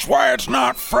 And that's why it's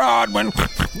not fraud when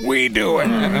we do it.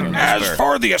 As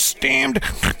for the esteemed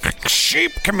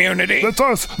sheep community, That's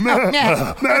us.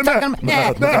 Yeah. They're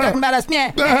talking about us.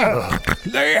 Yeah.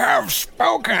 they have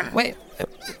spoken. Wait.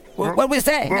 What'd we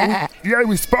say? Yeah,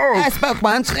 we spoke. I spoke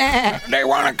once. They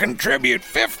want to contribute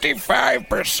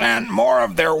 55% more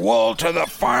of their wool to the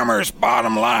farmer's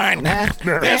bottom line.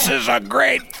 This is a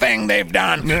great thing they've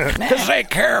done because they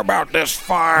care about this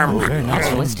farm. Very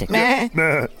altruistic.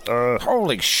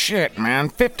 Holy shit, man.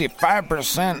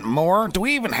 55% more? Do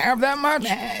we even have that much?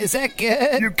 Is that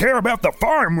good? You care about the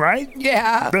farm, right?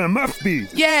 Yeah. Then it must be.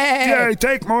 Yeah. Yeah,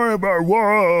 take more of our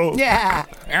wool. Yeah.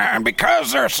 And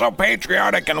because they're so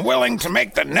patriotic and willing to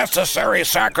make the necessary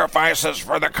sacrifices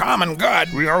for the common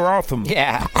good, We are awesome.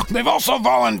 Yeah. they've also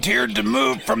volunteered to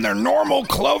move from their normal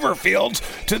clover fields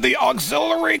to the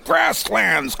auxiliary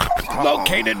grasslands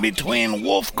located between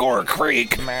Wolfgore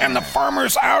Creek and the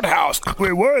farmer's outhouse.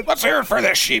 Wait, what? Let's hear it for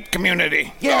the sheep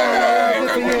community.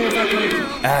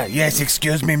 Yes,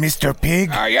 excuse me, Mr. Pig.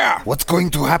 Yeah. What's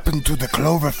going to happen to the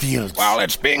clover fields? Well,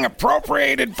 it's being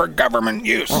appropriated for government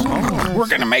use. We're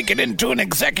gonna make it into an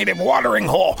executive watering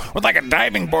hole with like a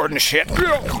diving board and shit.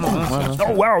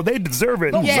 Oh, wow, they deserve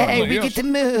it. Yay, we get to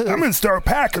move. I'm going to start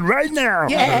packing right now.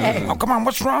 Yay. Oh, come on,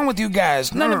 what's wrong with you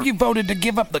guys? None of you voted to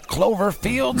give up the clover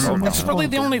fields. That's really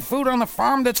the only food on the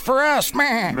farm that's for us,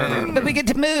 man. But we get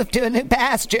to move to a new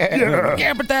pasture.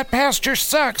 Yeah, but that pasture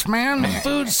sucks, man. The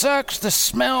food sucks, the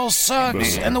smell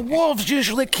sucks, and the wolves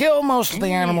usually kill most of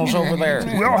the animals over there.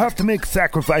 We all have to make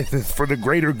sacrifices for the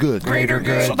greater good. Greater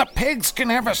good. So the pigs can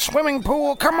have a swimming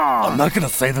pool? Come on. I'm not gonna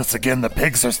say this again. The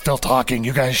pigs are still talking.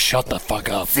 You guys shut the fuck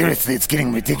up. Seriously, it's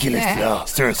getting ridiculous. Yeah,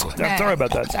 seriously. I'm sorry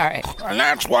about that. Sorry. And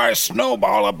that's why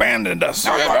Snowball abandoned us.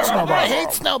 I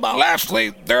hate Snowball.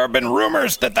 Lastly, there have been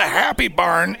rumors that the Happy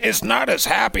Barn is not as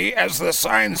happy as the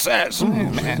sign says.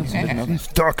 He's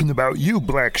talking about you,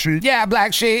 Black Sheep. Yeah,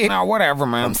 Black Sheep. Now, whatever,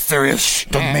 man. I'm serious. Shh,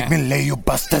 don't make me lay you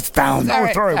bastards down. No,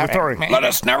 we're sorry, we're sorry. Let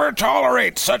us never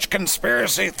tolerate such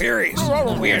conspiracy theories.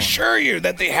 We assure you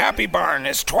that the Happy Barn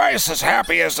is twice as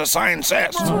happy as the sign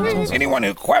says. Anyone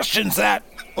who questions that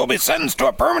will be sentenced to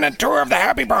a permanent tour of the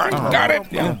Happy Barn. Got it?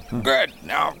 Yeah. Good.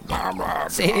 Now,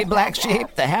 See, Black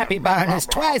Sheep, the Happy Barn is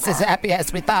twice as happy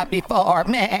as we thought before,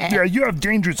 man. Yeah, you have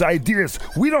dangerous ideas.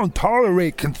 We don't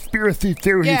tolerate conspiracy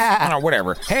theories. Yeah.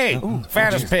 whatever. Hey,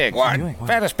 fattest pig. What?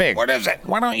 Fattest pig. What is it?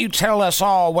 Why don't you tell us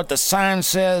all what the sign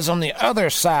says on the other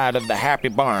side of the Happy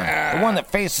Barn? The one that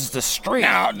faces the street.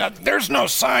 No, there's no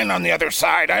sign on the other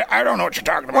side. I don't know what you're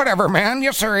talking about. Whatever, man.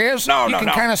 Yes, there is. You can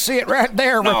kind of see it right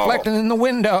there reflecting in the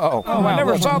window. window. Oh, I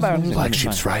never saw that. Black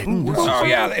Sheep's right. Oh,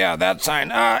 yeah, that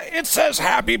sign. It says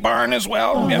Happy Barn as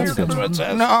well. Yes, that's what it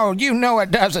says. No, you know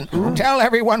it doesn't. Tell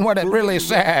everyone what it really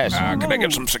says. Can I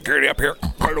get some security up here?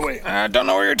 Right away. I don't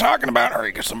know what you're talking about.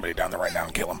 Hurry, get somebody down there right now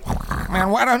and kill him. Man,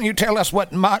 why don't you tell us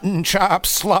what Mutton Chop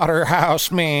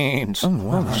Slaughterhouse means? Oh,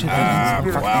 wow.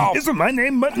 Well, Isn't my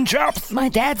name Mutton Chops? My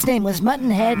dad's name was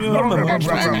Muttonhead.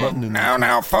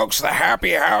 now, folks, the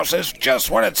Happy House is just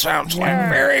what it sounds like.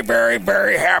 Very, very,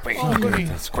 very happy.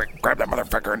 Quick, grab that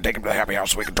motherfucker and take him to the Happy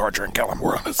House so we can torture and kill him.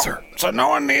 We're on it, sir. So no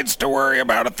one needs to worry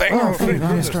about a thing.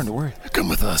 I'm starting to worry. Come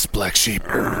with us, Black Sheep.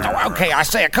 Oh, okay, I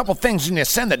say a couple things and you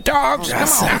send the dogs. Come on.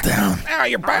 Settle down. Now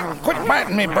you're quit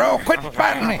biting me, bro. Quit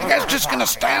biting me. You guys just gonna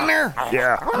stand there?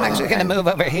 Yeah. I'm actually gonna move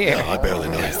over here. I barely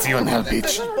know you. You and that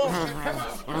bitch.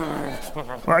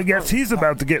 Well, I guess he's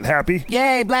about to get happy.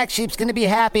 Yay, Black Sheep's gonna be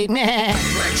happy. Black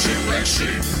sheep, raise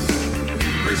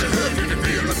a hoof if you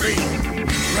feel the beat.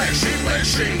 Black sheep,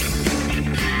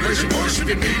 raise your voice if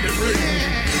you need to breathe.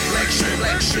 Black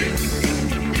sheep,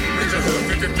 raise a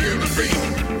hoof if you feel the beat.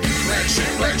 Black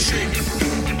sheep,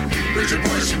 raise your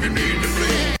voice if you need to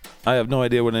breathe. I have no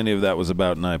idea what any of that was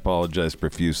about, and I apologize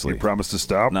profusely. You promised to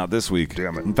stop? Not this week.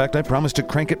 Damn it. In fact, I promised to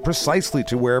crank it precisely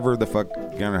to wherever the fuck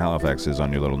Gunner Halifax is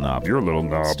on your little knob. Your little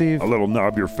knob. Steve. A little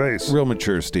knob your face. Real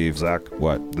mature, Steve. Zach.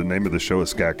 What? The name of the show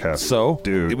is SKATCAST. So?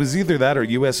 Dude. It was either that or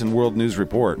U.S. and World News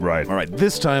Report. Right. All right,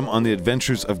 this time on the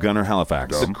adventures of Gunner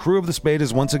Halifax. Dumb. The crew of the Spade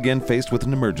is once again faced with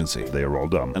an emergency. They are all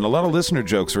dumb. And a lot of listener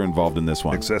jokes are involved in this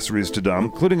one. Accessories to dumb.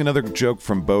 Including another joke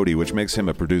from Bodie, which makes him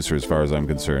a producer as far as I'm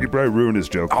concerned. You probably ruined his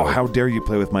joke. Oh, though. how dare you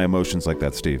play with my emotions like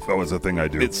that, Steve? Oh, it's a thing I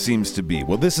do. It seems to be.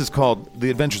 Well, this is called The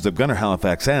Adventures of Gunner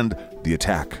Halifax and The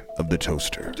Attack of the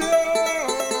Toaster.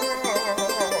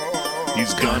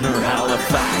 He's Gunner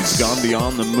Halifax. He's gone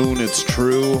beyond the moon, it's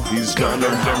true. He's Gunner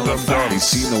Halifax. He's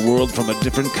seen the world from a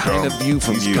different kind of view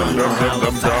from you. Gunner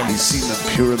Halifax. He's seen the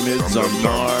pyramids on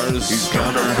Mars. He's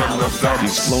Gunner Halifax.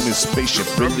 He's flown his spaceship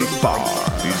really far.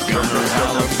 He's Gunner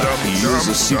Halifax. He is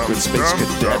a secret space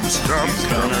cadet. He's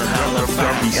Gunner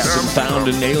Halifax. He hasn't found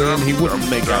an alien he wouldn't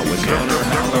make out with. Gunner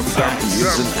Halifax. He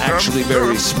isn't actually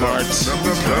very smart. He's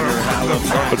Gunner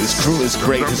Halifax. But his crew is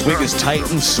great. His wig is tight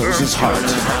and so's his heart.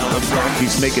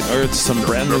 He's making Earth some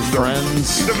brand new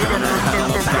friends.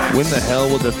 When the hell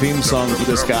will the theme song for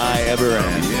this guy ever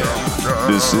end?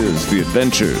 This is The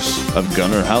Adventures of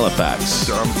Gunner Halifax.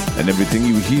 And everything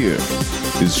you hear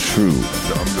is true.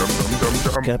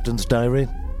 Captain's diary.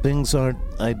 Things aren't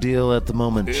ideal at the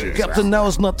moment. Captain, now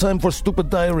is not time for stupid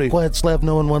diary. Quiet, Slav,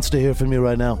 no one wants to hear from you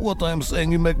right now. What I'm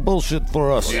saying, you make bullshit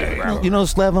for us. You know,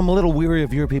 Slav, I'm a little weary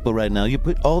of your people right now. You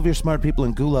put all of your smart people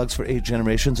in gulags for 8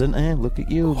 generations, and look at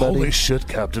you, buddy. Holy shit,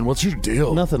 Captain, what's your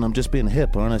deal? Nothing, I'm just being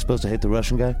hip. Aren't I supposed to hate the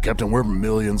Russian guy? Captain, we're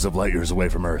millions of light years away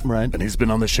from Earth. Right. And he's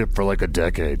been on the ship for like a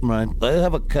decade. Right. I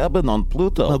have a cabin on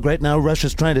Pluto. Oh, great, now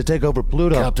Russia's trying to take over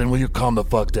Pluto. Captain, will you calm the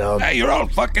fuck down? Hey, you're all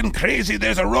fucking crazy.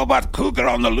 There's a robot cougar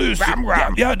on the loose.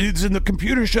 Yeah, dudes, and the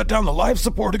computer shut down the life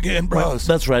support again, bro.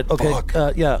 That's right. Okay. Fuck.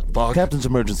 Fuck. Captain's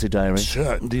emergency diary.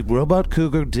 Shit. The robot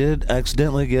cougar did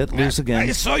accidentally get loose again.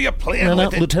 I saw you playing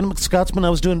with it. Lieutenant Scotsman, I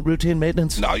was doing routine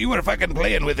maintenance. No, you were fucking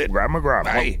playing with it.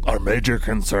 Aye. Our major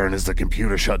concern is the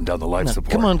computer shutting down the life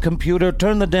support. Come on, computer,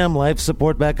 turn the damn life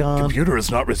support back on. Computer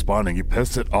is not responding. You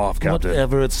pissed it off, Captain.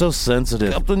 Whatever, it's so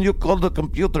sensitive. Captain, you called the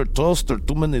computer toaster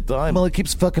too many times. Well, it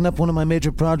keeps fucking up one of my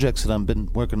major projects that I've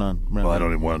been working on. Well, I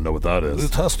don't even want to know what that is.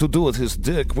 It has to do with his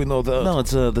dick, we know that. No, it's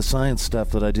the science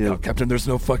stuff that I do. No, Captain, there's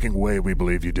no fucking way we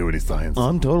believe you do any science. Oh,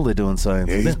 I'm totally doing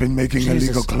science. Yeah, he's been making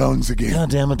illegal clones again.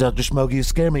 God damn it, Dr. Schmoggy, you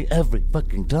scare me every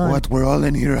fucking time. What? We're all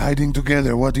in here hiding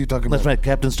together. What are you talking about? That's right,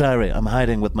 Captain's diary. I'm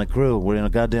hiding with my crew. We're in a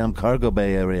goddamn cargo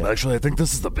bay area. Actually, I think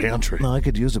this is the pantry. No, I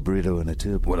could use a burrito in a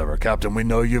tube. Whatever, Captain. We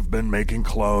know you've been making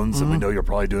clones, and we know you're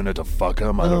probably doing it to fuck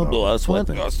them. I don't know. That's what?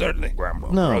 Oh, certainly.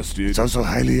 No. It's also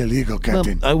highly illegal,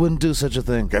 Captain. No, I wouldn't do such a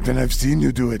thing. Captain, I've seen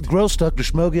you do it. Gross, Dr.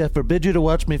 Schmoggy. I forbid you to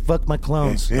watch me fuck my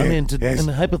clones. Yes, I mean, yes. in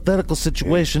a hypothetical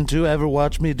situation, to ever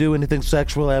watch me do anything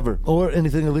sexual ever, or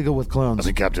anything illegal with clones. I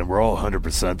think, Captain, we're all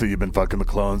 100% that you've been fucking the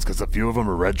clones, because a few of them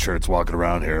are red shirts walking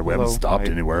around here. We haven't stopped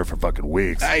anywhere for fucking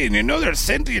weeks. Hey, and you know they're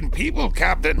sentient people,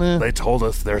 Captain. They told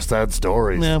us their sad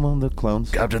stories. Yeah, well, they're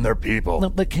clones. Captain, they're people. No,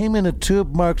 they came in a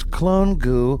tube marked clone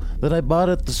goo that I bought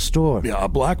at the store. Yeah, a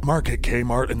black market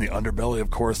Kmart in the underbelly of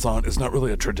Coruscant is not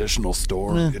really a traditional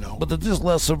store, you know. But it is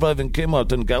last surviving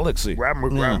Kmart in Galaxy.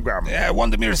 Yeah,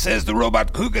 Wandemir says the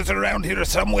robot cougars are around here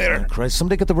somewhere. Christ,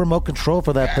 somebody get the remote control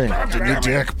for that thing. Captain, you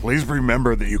dick, please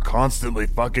remember that you constantly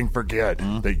fucking forget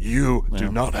that you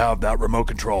do not have that remote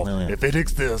control. If it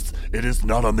exists, it is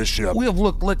not on this ship. We have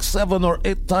looked like 7 or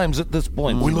 8 times at this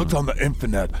point. We looked on the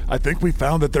infinite. I think we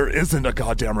found that there isn't a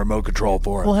goddamn remote control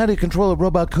for it. Well, how do you control a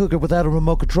robot cougar without a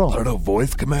remote control? I don't know,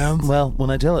 voice commands? Well, when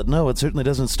I tell it no, it certainly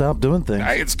doesn't stop doing things.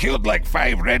 It's killed like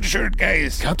 5 red shirt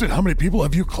guys. Captain, how many people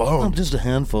have you cloned? Just a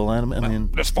handful. I mean,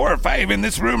 there's 4 or 5 in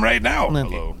this room right now.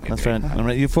 Hello. That's right. All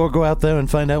right, you 4 go out there and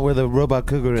find out where the robot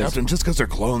cougar is. Captain, just because they're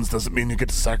clones doesn't mean you get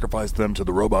to sacrifice them to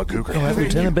the robot cougar. All right,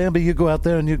 Lieutenant Bambi, you go out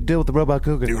there and you deal with the robot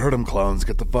cougar. You heard him, clones.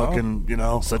 Get the fucking,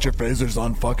 set your phasers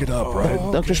on, fuck it up, right?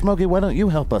 Dr. Smokey, why don't you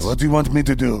help us? What do you want me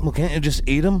to do? Well, can't you just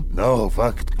eat them? No,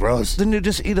 fuck, gross. Didn't you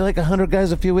just eat like 100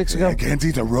 guys a few weeks ago? I can't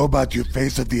eat a robot, you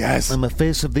face of the ass. I'm a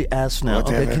face of the ass now.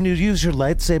 Whatever. Okay, can you use your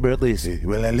lightsaber at least?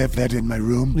 Well, I left that in my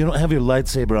room. You don't have your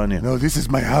lightsaber on you. No, this is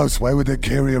my house. Why would I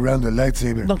carry around a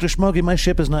lightsaber? Dr. Smokey, my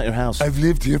ship is not your house. I've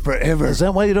lived here forever. Is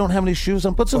that why you don't have any shoes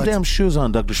on? Put some damn shoes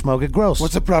on, Dr. Smokey. Gross.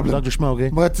 What's the problem? Dr. Smokey.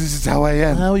 What? This is how I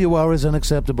am. How you are is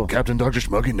unacceptable. Captain, Dr.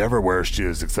 Smokey never wears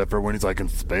shoes except for when he's like in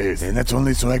space. And that's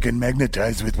only so I can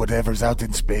magnetize with whatever's out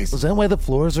in space. Is that why the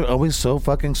floors are always so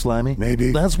fucking slimy?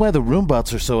 Maybe. That's why the room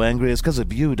bots are so angry. It's because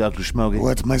of you, Dr. Smokey.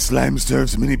 What? My slime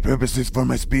serves many purposes for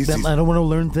my species. I don't want to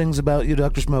learn things about you,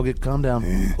 Dr. Smokey. Calm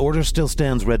down. Order still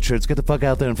stands, red shirts. Get the fuck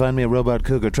out there and find me a robot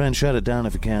cougar. Try and shut it down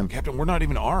if you can. Captain, we're not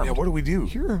even armed. Yeah, what do we do?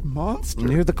 You're a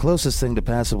monster. You're the closest thing to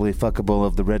passively fuckable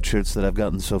of the red shirts that I've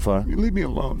gotten so far. You leave me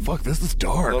alone. Fuck, this is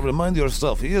dark. Well, remind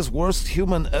yourself, he is worst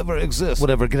human ever exists.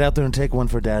 Whatever, get out there and take one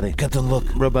for daddy. Captain, look,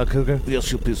 robot cougar.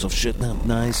 Yes, you piece of shit. No,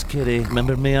 nice kitty.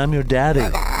 Remember me, I'm your daddy.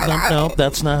 No,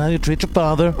 that's not how you treat your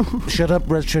father. Shut up,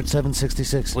 red shirt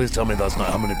 766. Please tell me that's not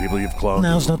how many people you've cloned.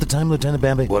 Now's not the time, Lieutenant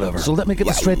Bambi. Whatever. So let me get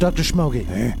this straight, Dr. Smokey.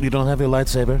 You don't have your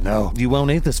lightsaber? No. You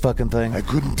won't eat this fucking thing? I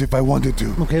couldn't if I wanted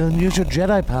to. Okay, then use your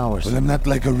Jedi powers. Well, I'm not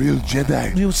like a real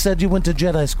Jedi. You said you went to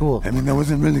Jedi school. I mean, I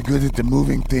wasn't really good at the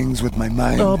moving things with my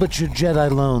mind. Oh, but you're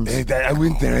Jedi loans. I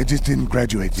went there, I just didn't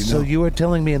graduate, you know? So you are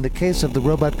telling me in the case of the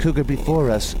robot cougar before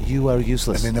us, you are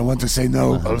useless. I mean, I want to say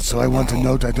no. Also, I want to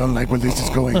note I don't like where this is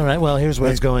going. All right, well, here's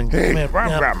where it's going. Hey,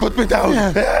 put me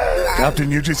down.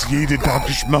 Captain, you just yeeted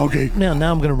Dr. Smokey. Now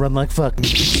I'm gonna run like fuck.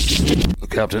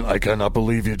 Captain, I cannot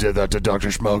believe you did that to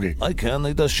Dr. Smokey. I can.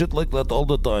 He does shit like that all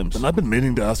the time. And I've been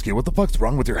meaning to ask you, what the fuck's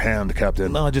wrong with your hand,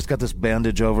 Captain? No, I just got this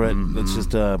bandage over it. It's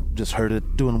just hurt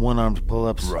it doing one-armed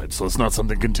pull-ups. Right, so it's not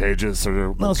something contagious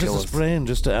or no, it's just a sprain,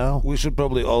 just a ow. We should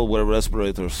probably all wear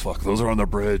respirators. Fuck, those are on the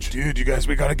bridge. Dude, you guys,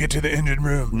 we gotta get to the engine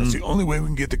room. That's the only way we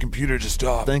can get the computer to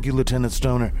stop. Thank you, Lieutenant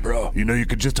Stoner. Bro, you know you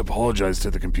could just apologize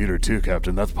to the computer too,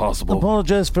 Captain. That's possible.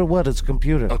 Apologize for what? It's a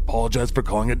computer. Apologize for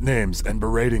calling it names and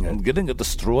berating it. And getting it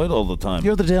destroyed all the time.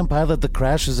 You're the damn pilot that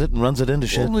crashes it and runs it into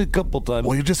shit. Only a couple times.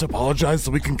 Will you just apologize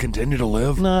so we can continue to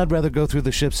live? No, I'd rather go through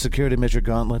the ship's security measure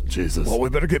gauntlet. Jesus. Well, we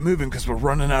better get moving because we're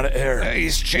running out of air.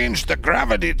 He's changed the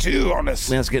gravity too on us.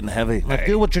 Man, it's getting heavy. I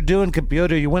feel what you're doing,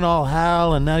 computer. You went all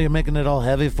HAL and now you're making it all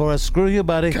heavy for us. Screw you,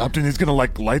 buddy. Captain, he's gonna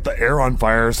light the air on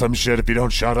fire or some shit if you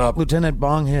don't shut up. Lieutenant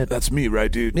Bonghit. That's me,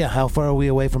 right, dude? Yeah, how far are we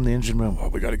away from the engine room?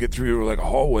 Well, we gotta get through a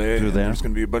hallway. Through there? There's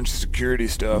gonna be a bunch of security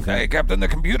stuff. Okay. Hey, Captain, the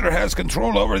computer has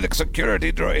control over the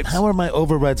security droids. How are my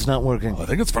overrides not working? I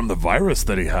think it's from the virus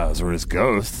that he has, or his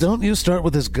ghosts. Don't you start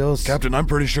with his ghosts. Captain, I'm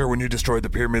pretty sure when you destroyed the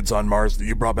pyramids on Mars that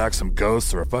you brought back some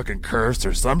ghosts or a fucking curse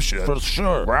or some shit. For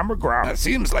sure. It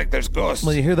seems like there's ghosts.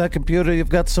 Well, you hear that, computer? You've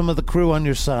got some of the crew on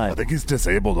your side. I think he's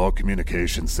disabled all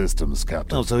communication systems,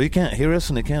 Captain. Oh, so he can't hear us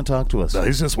and he can't talk to us. No,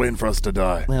 he's just waiting for us to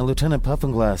die. Yeah, Lieutenant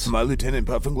Puffinglass. Am I Lieutenant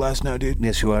Puffinglass now, dude?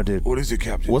 Yes, you are, dude. What is it,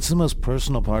 Captain? What's the most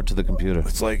personal part to the computer?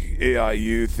 It's like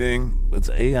AIU thing. It's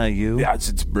AIU? Yeah, it's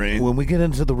its brain. When we get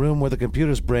into the room where the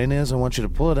computer's brain is, I want you to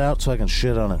pull it out so I can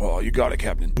shit on it. Oh, you got it,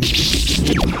 Captain.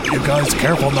 You guys,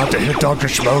 careful not to hit Dr.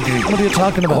 Smokey. What are you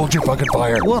talking about? Hold your fucking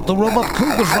fire. What? The robot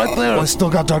cougar's right there. Well, I still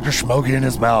got Dr. Smokey in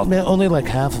his mouth. Man, only like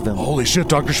half of him. Holy shit,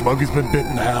 Dr. Smokey's been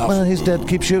bitten in half. Well, he's dead.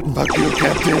 Keep shooting. Fuck you,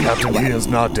 Captain. Captain, he is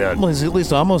not dead. Well, he's at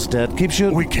least almost dead. Keep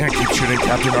shooting. We can't keep shooting,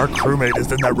 Captain. Our crewmate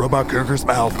is in that robot cougar's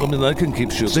mouth. I mean, I can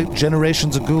keep shooting. See,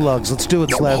 generations of gulags. Let's do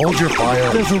it, Slab. Hold your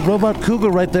fire. There's a robot cougar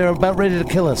right there about ready to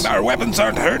kill us. Our weapons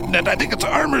aren't hurting it. I think its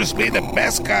armor's made of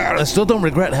Beskar. I still don't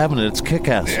regret having it. It's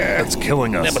kick-ass. Yeah, it's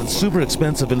killing us. Yeah, but it's super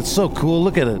expensive and it's so cool.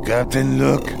 Look at it. Captain,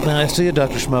 look. I see you,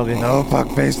 Dr. Smokey. No,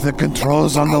 fuckface. The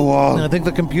controls on the wall. I think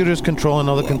the computer's controlling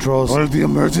all the controls. Pull the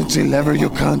emergency lever, you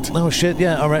cunt. Oh, shit,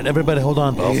 yeah. All right, everybody, hold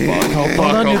on. Oh, fuck.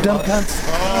 Hold on, you dumb cunts.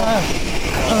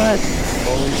 All right.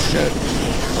 Holy shit.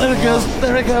 There it goes.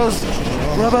 There it goes.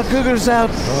 Robot cougar's out.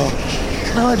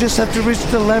 No, I just have to reach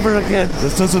the lever again.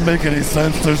 This doesn't make any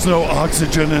sense. There's no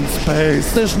oxygen in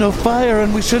space. There's no fire,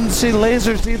 and we shouldn't see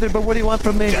lasers either, but what do you want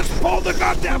from me? Just pull the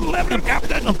goddamn lever,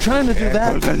 Captain. I'm trying to do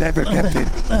that. Pull the lever, Captain.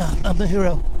 I'm the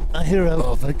hero. A hero.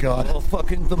 Oh, thank God. Oh,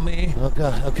 fucking the me. Oh,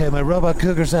 God. Okay, my robot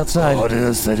cougar's outside. Oh, it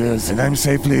is. And I'm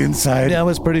safely inside. Yeah, I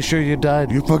was pretty sure you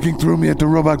died. You fucking threw me at the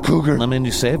robot cougar. I mean,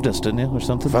 you saved us, didn't you, or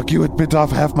something? Fuck you, it bit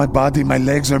off half my body. My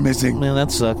legs are missing. Man,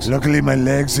 that sucks. Luckily, my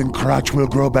legs and crotch will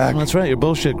grow back. That's right, your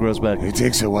bullshit grows back. It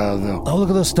takes a while, though. Oh, look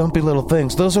at those stumpy little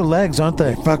things. Those are legs, aren't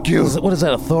they? Fuck you. What is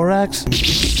that, a thorax?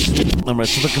 Alright,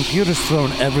 so the computer's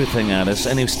thrown everything at us,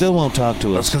 and he still won't talk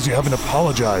to us. That's because you haven't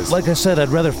apologized. Like I said, I'd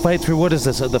rather fight through, what is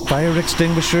this, the fire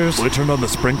extinguishers? We turned on the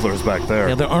sprinklers back there.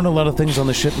 Yeah, there aren't a lot of things on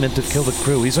the ship meant to kill the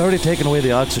crew. He's already taken away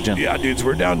the oxygen. Yeah, dudes,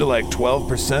 we're down to like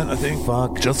 12%, I think.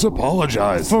 Fuck. Just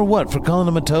apologize. For what? For calling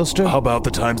him a toaster? How about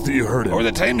the times that you hurt him? Or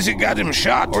the times you got him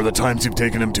shot. Or the times you've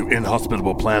taken him to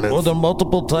inhospitable planets. Or the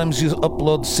multiple times you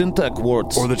upload syntax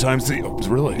warts. Or the times that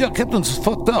really? Yeah, Captain's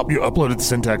fucked up. You uploaded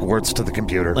syntax warts to the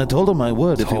computer. I told him I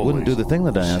would if he wouldn't do the thing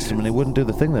that I asked him, and he wouldn't do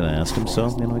the thing that I asked him, so,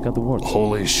 I got the warts.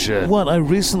 Holy shit. What? I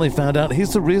recently found out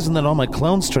he's the reason that all my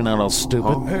clones turn out all stupid.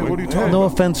 Oh, hey, what are you talking No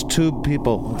about? offense, tube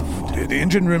people. The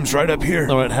engine room's right up here.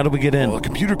 Alright, how do we get in? Well, the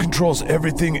computer controls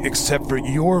everything except for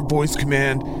your voice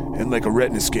command and like a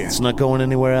retina scan. It's not going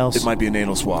anywhere else. It might be an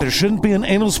anal swab. There shouldn't be an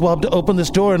anal swab to open this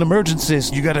door in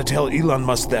emergencies. You gotta tell Elon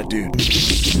Musk that, dude.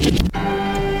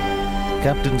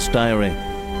 Captain's diary.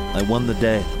 I won the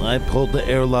day. I pulled the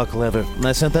airlock lever, and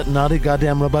I sent that naughty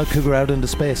goddamn robot cougar out into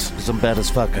space, because I'm bad as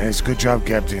fuck. Nice, good job,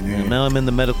 Captain. And now I'm in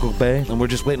the medical bay, and we're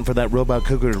just waiting for that robot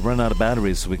cougar to run out of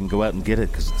batteries so we can go out and get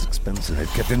it, because it's expensive. Right,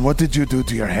 Captain, what did you do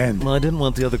to your hand? Well, I didn't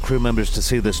want the other crew members to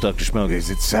see this, Dr. Schmogel. Is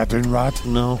it Saturn rot?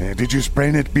 No. Did you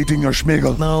sprain it beating your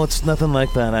schmiggle? No, it's nothing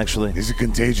like that, actually. Is it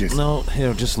contagious? No,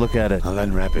 here, just look at it. I'll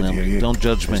unwrap it here. Don't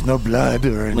judge me. There's no blood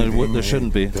or anything. There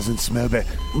shouldn't be. Doesn't smell bad.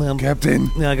 Well, Captain.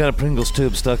 Yeah, I got a Pringles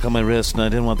tube stuck on my wrist, and I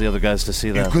didn't want the other guys to see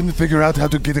that. You couldn't figure out how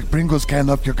to get a Pringles can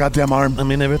off your goddamn arm. I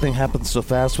mean, everything happened so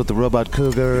fast with the robot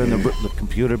cougar and the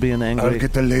computer being angry. I'll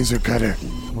get the laser cutter.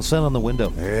 We'll set on the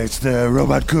window. It's the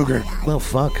robot cougar. Well,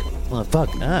 fuck. Well, fuck.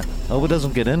 Oh, it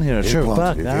doesn't get in here. It Sure, won't.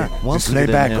 fuck. Just lay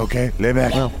back, okay? Lay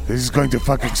back. Well, this is going to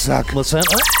fucking suck. What's that?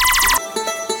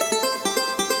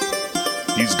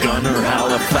 He's Gunner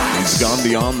Halifax. He's gone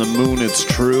beyond the moon, it's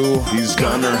true. He's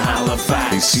Gunner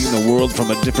Halifax. He's seen the world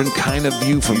from a different kind of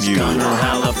view from you. Gunner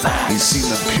Halifax. He's seen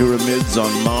the pyramids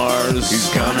on Mars.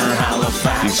 He's Gunner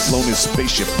Halifax. He's flown his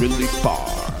spaceship really far.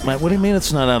 Mate, what do you mean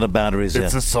it's not out of batteries yet?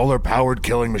 It's a solar-powered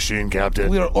killing machine, Captain.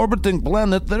 We are orbiting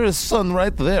planet. There is sun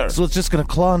right there. So it's just gonna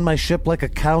claw on my ship like a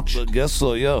couch? I guess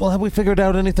so, yeah. Well, have we figured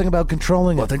out anything about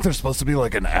controlling it? I think there's supposed to be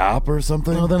like an app or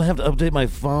something. Oh, then I have to update my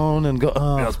phone and go...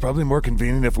 Yeah, it's probably more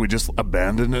convenient if we just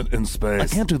abandon it in space. I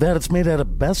can't do that. It's made out of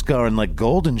Beskar and like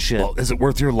gold and shit. Well, is it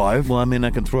worth your life? Well, I mean, I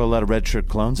can throw a lot of red shirt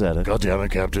clones at it. God damn it,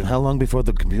 Captain. How long before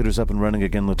the computer's up and running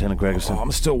again, Lieutenant Gregerson?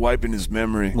 I'm still wiping his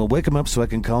memory. Well, wake him up so I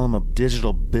can call him a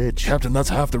digital bitch. Captain, that's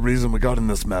half the reason we got in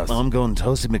this mess. I'm going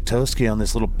Toasty McToasty on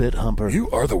this little bit humper. You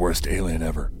are the worst alien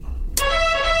ever.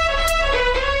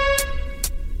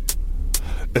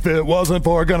 If it wasn't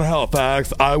for Gunner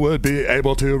Halifax, I would be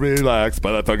able to relax.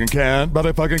 But I fucking can't.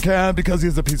 Because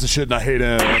he's a piece of shit and I hate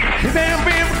him. If damn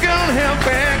people Gunner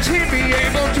Halifax, he'd be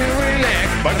able to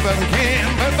relax. But I fucking can't,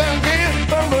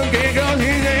 cause he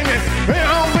ain't it.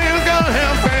 Damn people Gunner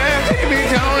Halifax, he be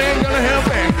telling Gunner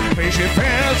Halifax. Spaceship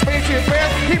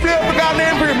fast, he blew up the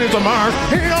goddamn pyramids of Mars.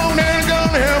 He on down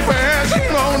Gunner Halifax, he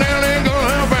on down there Gunner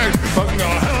Halifax. Fucking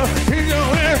Gunner Halifax, he's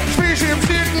on there. Spaceship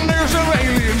sitting there, some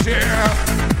aliens here.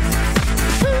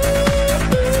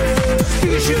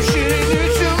 Spaceship shit,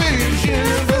 there's some aliens here.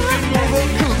 Fucking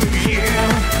motherfucker,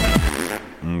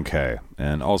 yeah. Okay.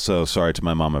 And also, sorry to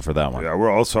my mama for that one. Yeah, we're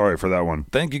all sorry for that one.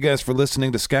 Thank you guys for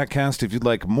listening to SKATCAST. If you'd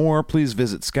like more, please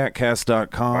visit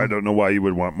SKATCAST.com. I don't know why you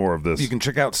would want more of this. You can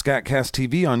check out SKATCAST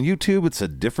TV on YouTube. It's a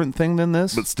different thing than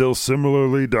this, but still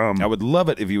similarly dumb. I would love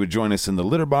it if you would join us in the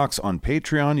litter box on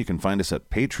Patreon. You can find us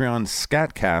at Patreon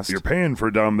SKATCAST. You're paying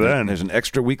for dumb then. There's an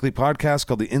extra weekly podcast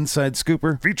called The Inside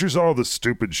Scooper. Features all the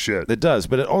stupid shit. It does,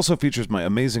 but it also features my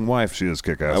amazing wife. She is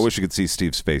kick-ass. I wish you could see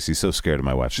Steve's face. He's so scared of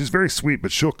my wife. She's very sweet,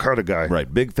 but she'll cut a guy.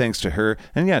 Right. Big thanks to her.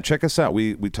 And yeah, check us out.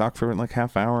 We talk for like an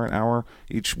hour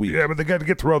each week. Yeah, but they got to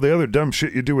get through all the other dumb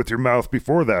shit you do with your mouth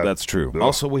before that. That's true. Ugh.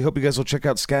 Also, we hope you guys will check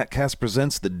out SKATCAST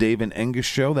Presents The Dave and Angus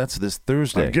Show. That's this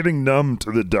Thursday. I'm getting numb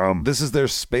to the dumb. This is their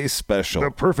space special.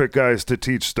 The perfect guys to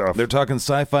teach stuff. They're talking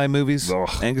sci-fi movies. Ugh.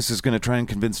 Angus is going to try and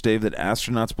convince Dave that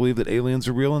astronauts believe that aliens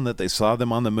are real and that they saw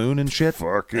them on the moon and shit.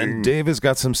 And Dave has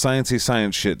got some sciencey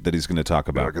science shit that he's going to talk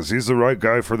about. Yeah, because he's the right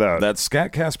guy for that. That's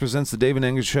SKATCAST Presents The Dave and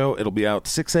Angus Show. It'll be out about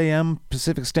 6 a.m.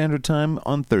 Pacific Standard Time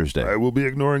on Thursday. I will be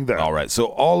ignoring that. All right, so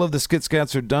all of the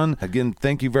SkitScats are done. Again,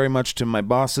 thank you very much to my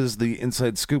bosses, the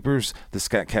Inside Scoopers, the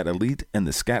Scat Cat Elite, and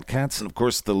the Scat Cats, and of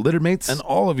course the Littermates, and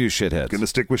all of you shitheads. Gonna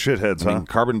stick with shitheads, I mean,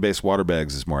 carbon-based water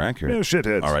bags is more accurate. Yeah,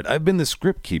 shitheads. All right, I've been the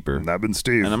script keeper. And I've been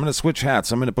Steve. And I'm going to switch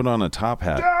hats. I'm going to put on a top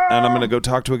hat. And I'm going to go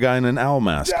talk to a guy in an owl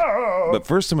mask. But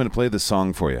first, I'm going to play this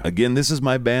song for you. Again, this is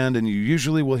my band, and you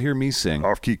usually will hear me sing.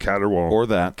 Off-key Caterwaul. Or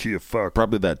that. Key of fuck.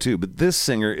 Probably that, too. But this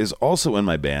singer is also in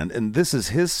my band, and this is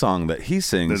his song that he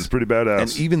sings. That's pretty badass.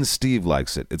 And even Steve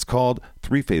likes it. It's called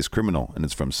Three-Faced Criminal, and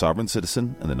it's from Sovereign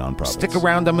Citizen and the Nonprofits. Stick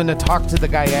around. I'm going to talk to the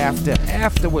guy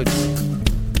afterwards.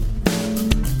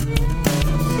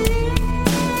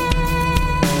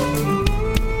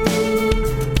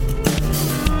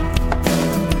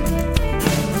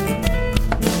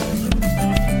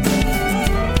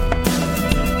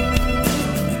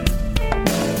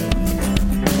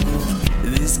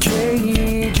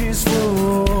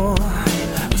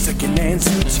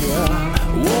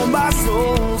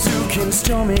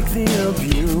 Stomach the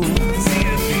abuse.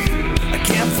 I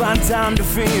can't find time to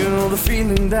feel the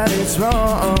feeling that it's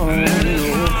wrong.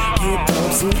 Get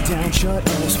up, sit down, shut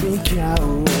up, speak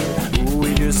out.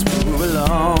 We just move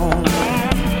along.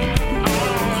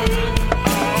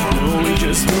 We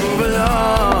just move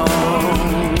along.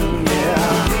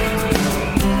 Yeah.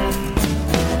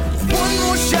 One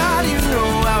more shot, you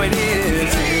know how it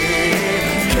is.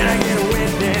 Can I get a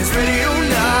witness? Ready or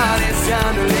not, it's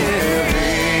time to live.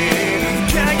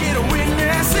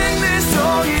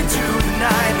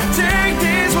 Take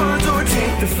these words or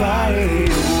take the fight.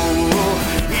 Oh,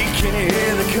 he can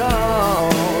hear the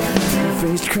call.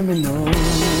 Three-faced criminal.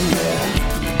 Yeah.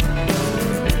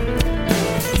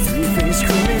 Three-faced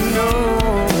criminal.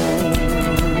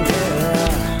 Yeah.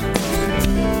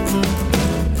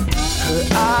 Her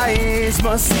eyes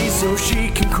must see so she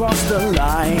can cross the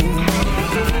line.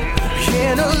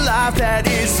 In a life that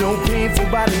is so painful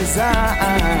by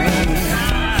design.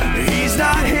 He's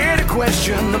not here to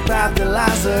question the path that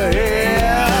lies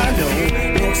ahead. No,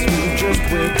 next week just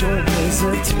wait, don't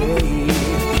hesitate.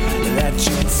 That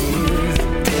chance is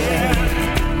dead.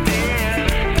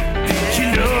 You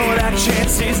know that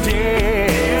chance is dead.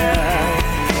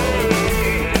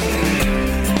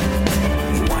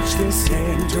 Watch this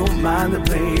hand, don't mind the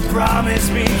blade. Promise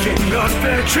me you don't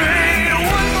betray.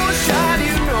 One more shot,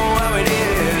 you know how it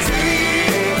is.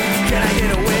 Can I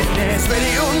get a witness?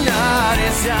 Ready or not,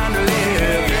 it's time to live.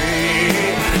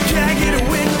 Can I get a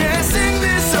witness? Sing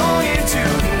this song into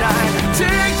the night.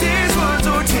 Take these words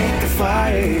or take the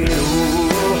fight.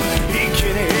 Oh, he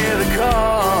can hear the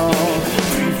call.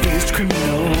 Three-faced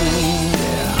criminal.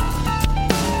 Yeah.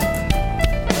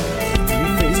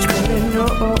 Three-faced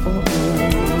criminal.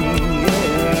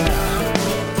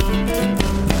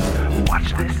 Yeah. Watch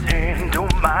this hand,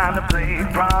 don't mind the blade.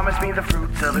 Promise me the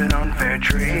fruits of an unfair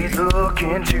trade. Look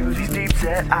into these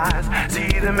deep-set eyes.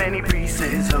 See the many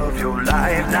pieces of your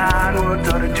life. 9 words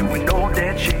uttered to an old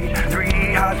dead shade.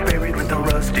 3 hearts buried with a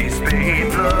rusty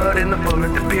spade. Blood in the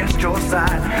bullet that pierced your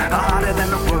side. Harder than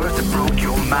the words that broke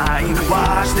your mind.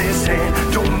 Watch this hand,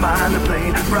 don't mind the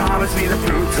blade. Promise me the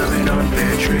fruits of an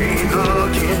unfair trade.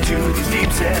 Look into these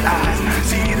deep-set eyes.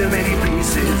 See the many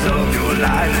pieces of your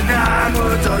life. 9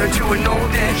 words uttered to an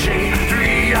old dead shade.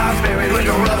 3 hearts buried with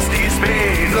a rusty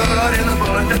spade. Blood in the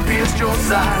bullet that pierced your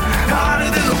side. Harder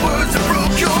than the words that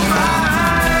broke your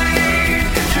mind.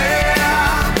 Yeah,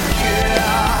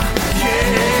 yeah,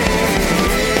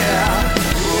 yeah.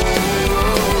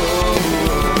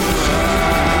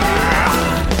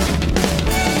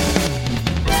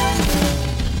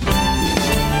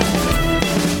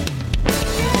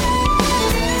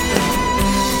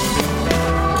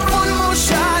 One more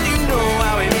shot, you know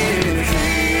how it is.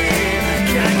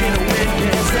 Can I get a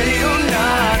witness? Ready or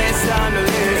not, it's time to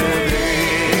live.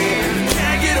 Can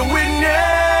I get a witness?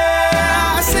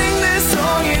 Sing this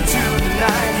song into the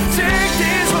night. Take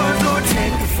these words or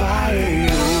take the fight.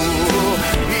 Oh,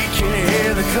 he can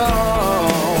hear the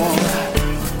call.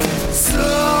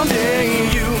 Someday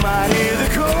you might hear the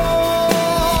call.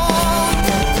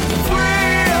 We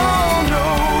all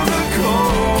know the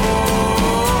call.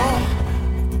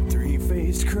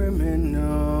 Three-faced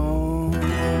criminal.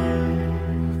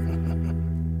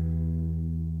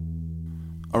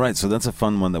 All right, so that's a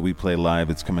fun one that we play live.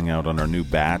 It's coming out on our new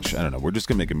batch. I don't know. We're just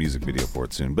going to make a music video for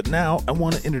it soon. But now I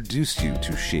want to introduce you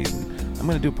to Shaden. I'm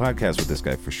going to do a podcast with this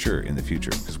guy for sure in the future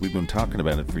because we've been talking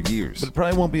about it for years. But it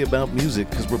probably won't be about music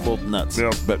because we're both nuts.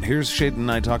 Yep. But here's Shaden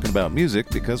and I talking about music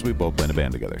because we both play in a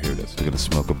band together. Here it is. We're going to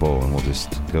smoke a bowl and we'll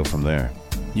just go from there.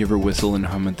 You ever whistle and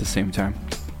hum at the same time?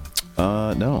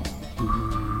 No.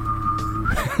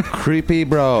 Creepy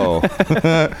bro.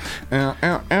 No.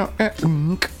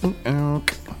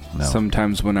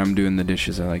 Sometimes when I'm doing the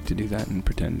dishes, I like to do that and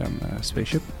pretend I'm a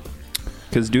spaceship.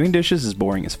 Because doing dishes is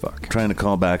boring as fuck. Trying to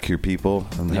call back your people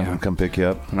and have them come pick you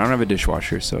up. And I don't have a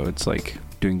dishwasher, so it's like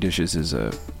doing dishes is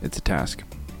a task.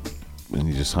 And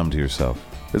you just hum to yourself.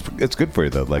 It's good for you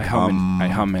though. Like I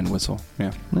hum and whistle.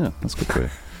 Yeah, that's good for you.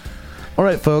 All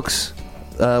right, folks.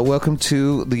 Welcome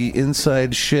to the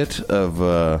inside shit of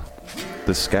the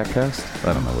SKATCAST.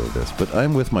 I don't know what it is, but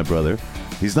I'm with my brother.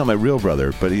 He's not my real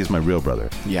brother, but he's my real brother.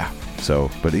 Yeah.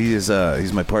 So, but he's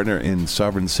my partner in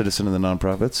Sovereign Citizen of the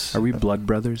Nonprofits. Are we blood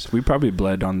brothers? We probably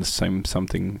bled on the same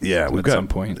something. Yeah, at some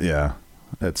point. Yeah,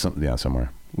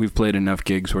 somewhere. We've played enough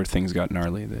gigs where things got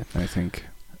gnarly that I think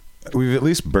we've at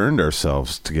least burned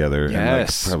ourselves together.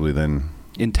 Yes, and probably then.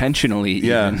 Intentionally,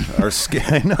 yeah. Even. Our skin.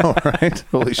 I know, right?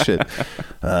 Holy shit!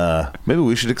 Maybe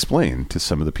we should explain to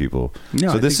some of the people.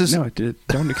 No,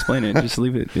 don't explain it. Just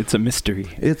leave it. It's a mystery.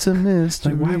 It's a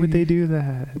mystery. Like, why would they do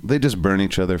that? They just burn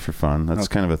each other for fun. That's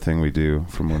kind of a thing we do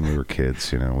from when we were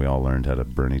kids. You know, we all learned how to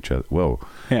burn each other. Whoa,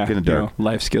 yeah, getting dark.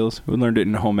 Life skills. We learned it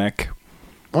in home ec.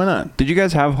 Why not? Did you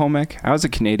guys have home ec? I was a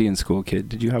Canadian school kid.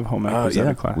 Did you have home ec? Was that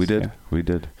a class? We did. Yeah. We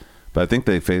did. But I think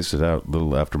they phased it out a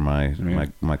little after my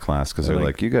class because they're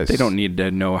like, you guys... They don't need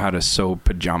to know how to sew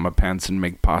pajama pants and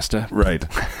make pasta. Right.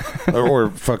 or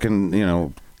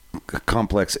fucking,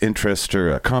 complex interest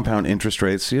or compound interest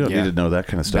rates. You don't need to know that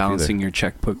kind of stuff Balancing either. Your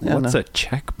checkbook. Yeah, What's a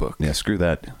checkbook? Yeah, screw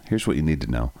that. Here's what you need to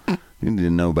know. You need to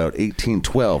know about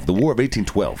 1812, the War of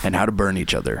 1812. And how to burn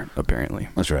each other, apparently.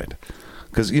 That's right.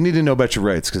 Because you need to know about your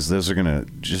rights, because those are going to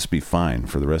just be fine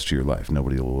for the rest of your life.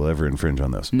 Nobody will ever infringe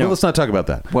on those. No. Well, let's not talk about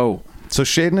that. Whoa. So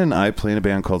Shaden and I play in a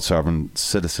band called Sovereign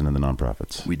Citizen in the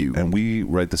Nonprofits. We do. And we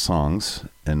write the songs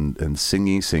and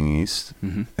singies,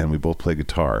 and we both play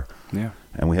guitar. Yeah.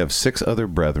 And we have 6 other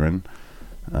brethren,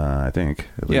 I think,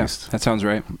 at least. Yeah, that sounds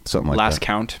right. Something like last that.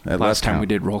 Count. At last time we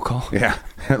did roll call. Yeah.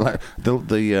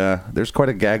 There's quite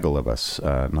a gaggle of us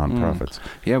nonprofits.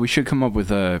 Yeah, we should come up with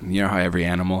how every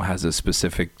animal has a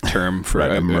specific term for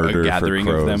right, a gathering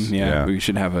for of them. crows. Yeah, we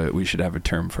should have a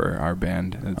term for our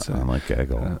band. I like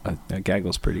gaggle.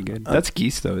 Gaggle's pretty good. That's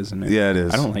geese though, isn't it? Yeah, it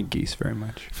is. I don't like geese very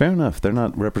much. Fair enough. They're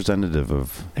not representative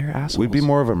of... They're assholes. We'd be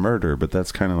more of a murder, but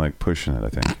that's kind of like pushing it, I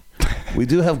think. We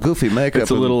do have goofy makeup.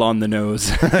 It's a little on the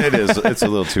nose. It is. It's a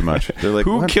little too much. They're like,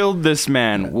 who killed this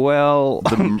man? Well,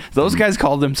 those guys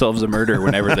call themselves a murder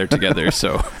whenever they're together.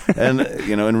 So, and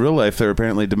in real life, they're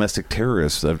apparently domestic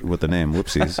terrorists with the name.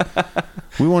 Whoopsies.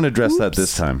 We won't address that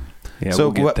this time. Yeah,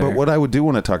 so, but what I would do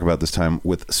want to talk about this time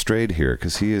with Strayed here,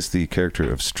 because he is the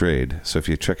character of Strayed. So, if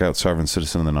you check out Sovereign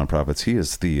Citizen of the Nonprofits, he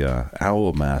is the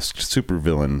owl-masked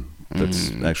supervillain.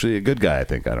 That's actually a good guy, I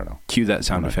think. I don't know. Cue that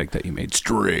sound effect that you made.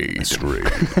 Strayed.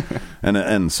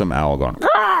 and some owl going,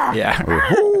 yeah,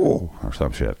 or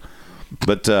some shit.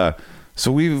 But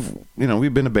so we've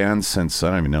been a band since I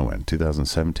don't even know when,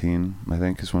 2017, I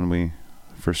think, is when we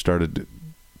first started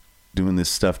doing this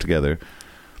stuff together.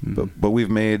 But we've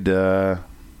made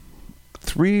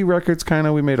 3 records, kind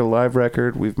of. We made a live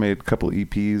record. We've made a couple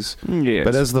EPs.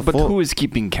 Yes, but who is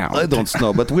keeping count? I don't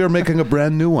know. But we are making a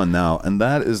brand new one now, and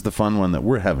that is the fun one that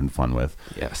we're having fun with.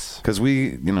 Yes, because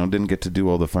we, didn't get to do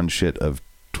all the fun shit of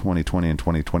 2020 and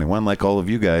 2021 like all of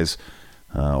you guys.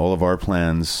 All of our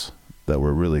plans that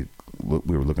we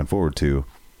were looking forward to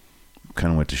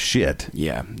kind of went to shit.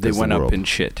 Yeah, they went up in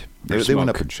shit. They went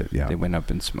up in shit, yeah. They went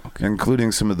up in smoke.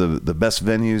 Including some of the best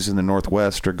venues in the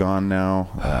Northwest are gone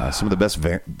now. Some of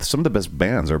the best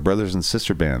bands, our brothers and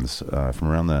sister bands from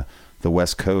around the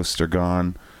West Coast are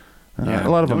gone. A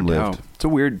lot of them lived. It's a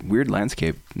weird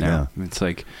landscape now.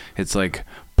 Yeah. It's like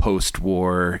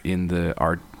post-war in the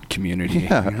art community.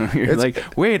 Yeah. You're like,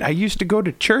 wait, I used to go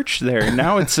to church there, and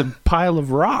now it's a pile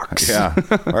of rocks. Yeah.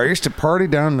 Or I used to party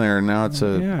down there, and now it's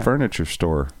a furniture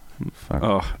store. Fuck.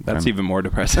 Oh, that's even more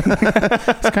depressing.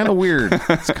 It's kind of weird.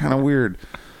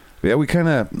 Yeah, we kind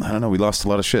of, I don't know, we lost a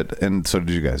lot of shit, and so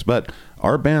did you guys. But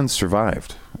our band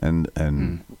survived, and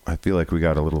I feel like we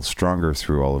got a little stronger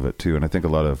through all of it, too. And I think a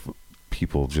lot of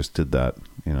people just did that,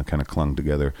 kind of clung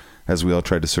together as we all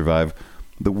tried to survive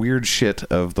the weird shit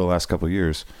of the last couple of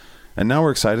years. And now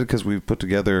we're excited because we've put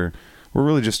together, we're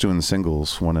really just doing the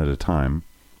singles one at a time,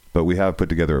 but we have put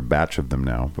together a batch of them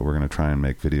now, but we're going to try and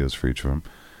make videos for each of them.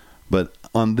 But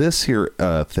on this here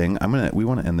thing, we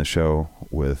want to end the show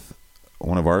with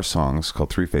one of our songs called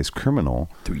Three-Face Criminal.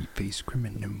 Three-Face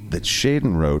Criminal. That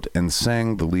Shaden wrote and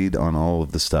sang the lead on all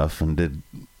of the stuff and did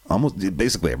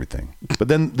basically everything. But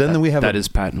then we have... That is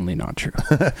patently not true.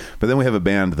 But then we have a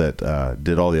band that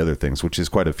did all the other things, which is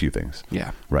quite a few things.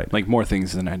 Yeah. Right. Like more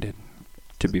things than I did.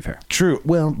 to be fair. True.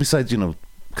 Well, besides,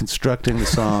 constructing the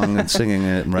song and singing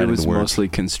it and writing the words. It was mostly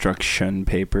construction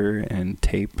paper and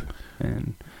tape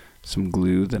and some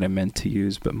glue that I meant to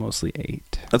use, but mostly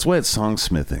ate. That's why it's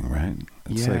songsmithing, right?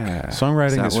 It's yeah.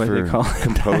 Songwriting is for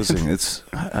composing. It's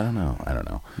I don't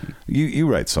know. You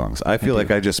write songs. I feel like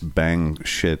I just bang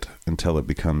shit until it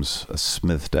becomes a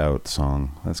smithed out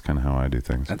song. That's kind of how I do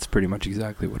things. That's pretty much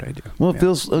exactly what I do. Well, it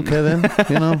feels okay then.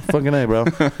 Fucking A, bro.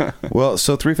 Well,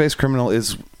 so Three-Faced Criminal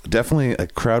is definitely a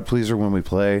crowd pleaser when we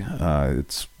play.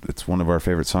 It's one of our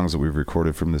favorite songs that we've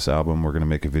recorded from this album. We're going to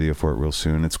make a video for it real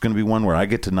soon. It's going to be one where I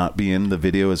get to not be in the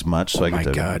video as much. So oh my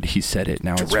God, he said it.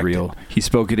 Now it's real. It. He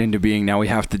spoke it into being. Now we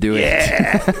have to do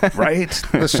it. Right?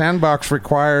 The sandbox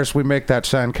requires we make that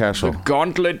sandcastle. The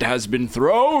gauntlet has been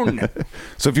thrown.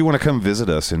 So if you want to come visit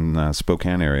us in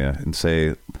Spokane area and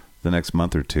say the next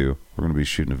month or two, we're going to be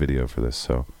shooting a video for this.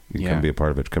 So you can come be a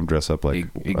part of it. Come dress up like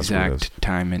exact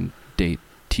time and date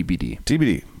TBD.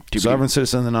 TBD. Sovereign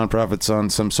Citizen, the nonprofit's on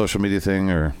some social media thing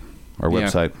or our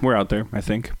website. We're out there, I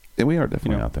think. Yeah, we are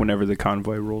definitely out there. Whenever the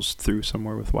convoy rolls through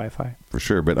somewhere with Wi-Fi. For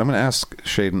sure. But I'm going to ask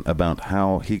Shaden about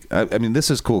how he... I mean,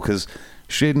 this is cool because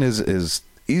Shaden is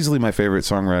easily my favorite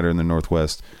songwriter in the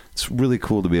Northwest. It's really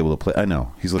cool to be able to play. I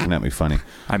know. He's looking at me funny.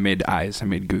 I made eyes. I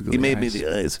made googly eyes. He made me the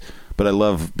eyes. But I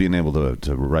love being able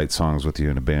to write songs with you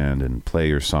in a band and play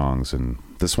your songs. And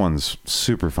this one's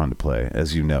super fun to play,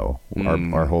 as you know.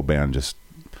 Our whole band just...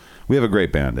 We have a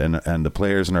great band, and the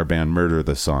players in our band murder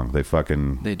this song.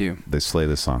 They do. They slay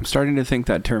this song. I'm starting to think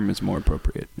that term is more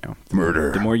appropriate now.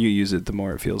 Murder. The more you use it, the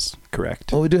more it feels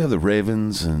correct. Well, we do have the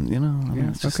Ravens, and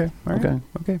Okay. All right.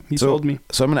 Okay. He so, told me.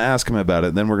 So I'm going to ask him about it,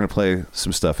 and then we're going to play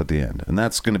some stuff at the end, and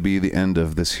that's going to be the end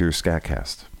of this here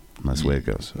SKATCAST. And that's the way it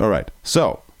goes. All right.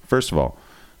 So first of all,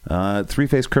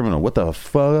 Three-Faced Criminal. What the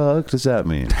fuck does that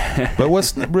mean? But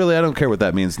what's really? I don't care what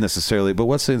that means necessarily. But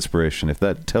what's the inspiration? If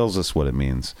that tells us what it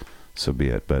means, so be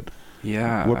it. But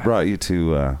what brought you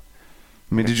to? I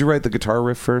mean, did you write the guitar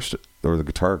riff first, or the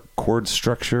guitar chord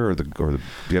structure, or do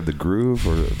you have the groove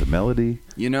or the melody?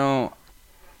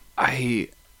 I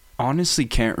honestly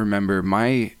can't remember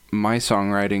my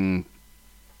songwriting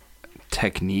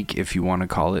technique, if you want to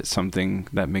call it something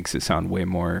that makes it sound way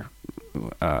more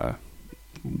of a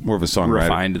songwriter,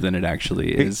 refined than it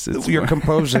actually is. It's your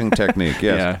composing technique.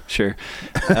 Yes. Yeah, sure.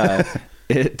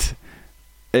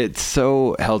 It's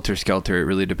so helter-skelter. It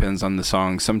really depends on the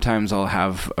song. Sometimes I'll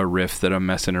have a riff that I'm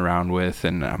messing around with,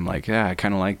 and I'm like, yeah, I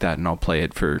kind of like that, and I'll play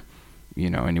it for,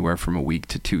 anywhere from a week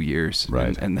to 2 years.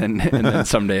 Right. And then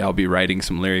someday I'll be writing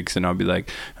some lyrics, and I'll be like,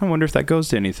 I wonder if that goes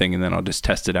to anything, and then I'll just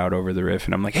test it out over the riff,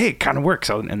 and I'm like, hey, it kind of works,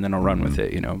 and then I'll run with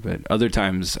it, But other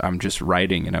times I'm just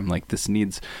writing, and I'm like, this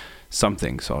needs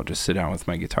something, so I'll just sit down with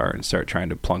my guitar and start trying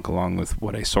to plunk along with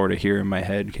what I sort of hear in my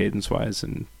head cadence-wise,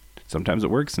 and sometimes it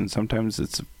works, and sometimes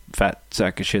it's a fat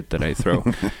sack of shit that I throw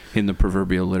in the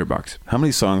proverbial litter box. How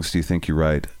many songs do you think you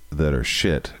write that are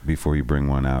shit before you bring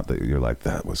one out that you're like,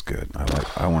 that was good?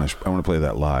 I want to play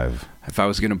that live. If I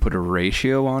was going to put a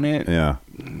ratio on it,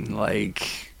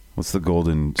 what's the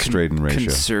golden Straden ratio?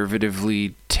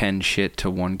 Conservatively 10 shit to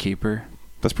 1 keeper.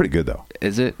 That's pretty good, though.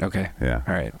 Is it? Okay. Yeah.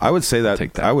 All right. I would say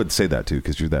that. I would say that too,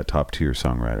 because you're that top tier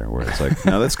songwriter. Where it's like,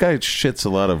 no, this guy shits a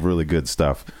lot of really good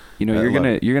stuff. You're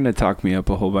gonna talk me up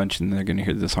a whole bunch, and they're gonna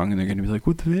hear the song, and they're gonna be like,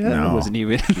 "What the hell? No. It wasn't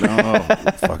even." No,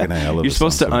 fucking hell. You're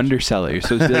supposed to undersell it. You're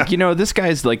supposed to be like, this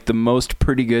guy's like the most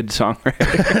pretty good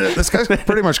songwriter. This guy's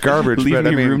pretty much garbage. Leave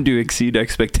me room to exceed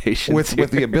expectations. With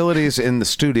the abilities in the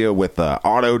studio with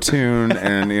auto tune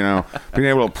and being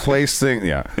able to place things.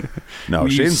 Yeah. No,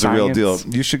 Shane's the real deal.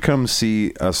 You should come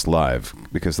see us live,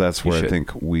 because that's where I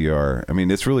think we are. I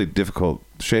mean, it's really difficult.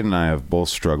 Shane and I have both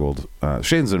struggled.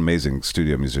 Shane's an amazing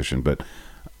studio musician, but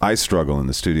I struggle in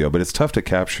the studio. But it's tough to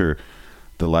capture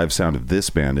the live sound of this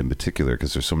band in particular,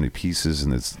 because there's so many pieces,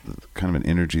 and it's kind of an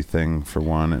energy thing for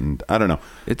one. And I don't know.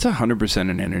 It's 100%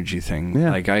 an energy thing.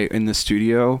 Yeah. Like in the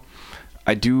studio,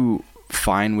 I do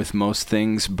fine with most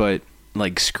things, but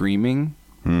like screamo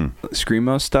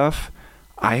stuff,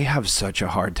 I have such a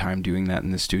hard time doing that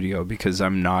in the studio because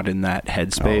I'm not in that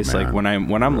headspace. Like when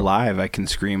I'm live, I can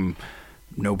scream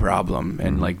no problem,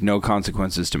 and like no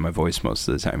consequences to my voice most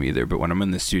of the time either. But when I'm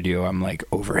in the studio, I'm like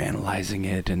overanalyzing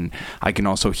it, and I can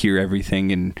also hear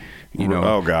everything, and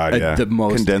the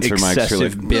most condenser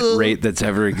excessive mics, bit rate that's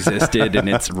ever existed, and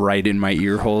it's right in my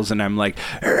ear holes, and I'm like,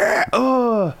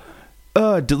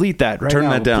 delete that right Turn now,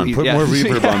 that down. please. Put more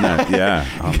reverb on that. Yeah.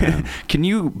 Oh, man. Can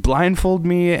you blindfold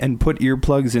me and put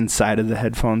earplugs inside of the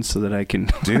headphones so that I can...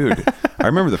 Dude, I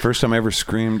remember the first time I ever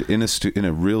screamed in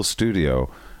a real studio.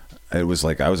 it was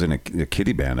like I was in a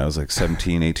kiddie band. I was like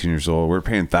 17, 18 years old. We were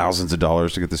paying thousands of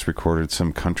dollars to get this recorded at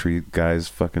some country guy's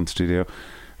fucking studio.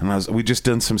 And we just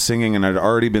done some singing, and I'd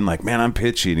already been like, man, I'm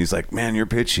pitchy. And he's like, man, you're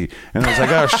pitchy. And I was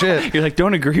like, oh, shit. You're like,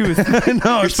 don't agree with me.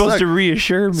 No, you're supposed to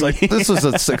reassure me. It's like, this was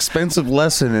an expensive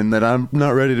lesson in that I'm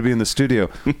not ready to be in the studio.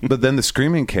 But then the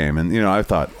screaming came, and, I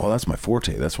thought, well, that's my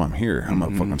forte. That's why I'm here. I'm a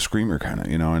fucking screamer kind of,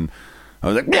 and I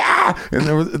was like, yeah! And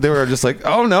they were just like,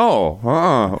 oh,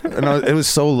 no. And it was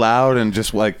so loud and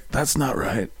just like, that's not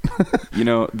right.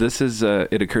 This is,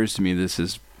 it occurs to me, this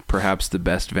is perhaps the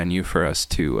best venue for us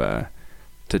to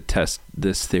test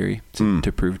this theory,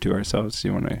 to prove to ourselves.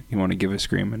 You want to give a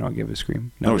scream, and I'll give a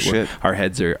scream. No shit. Our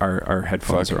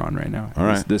headphones are on right now. All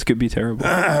right. This could be terrible.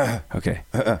 Okay.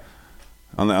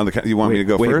 On the you want me to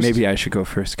go first? Maybe I should go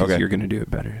first because you're going to do it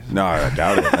better. No, I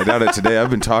doubt it. I doubt it today. I've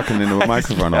been talking into a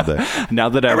microphone all day. Now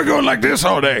that we're going like this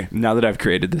all day. Now that I've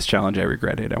created this challenge, I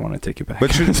regret it. I want to take it back.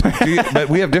 But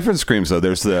we have different screams though.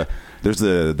 There's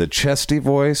the chesty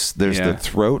voice. There's the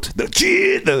throat.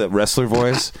 The wrestler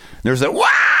voice. There's the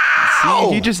wow.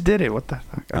 See, you just did it. What the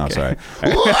fuck? Oh, sorry.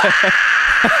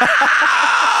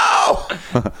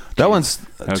 That one's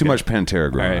too much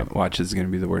Pantera growing up. Watch, this is going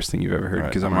to be the worst thing you've ever heard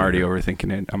because I'm already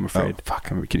overthinking it. I'm afraid. Oh, fuck.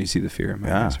 Can you see the fear in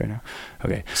my eyes right now?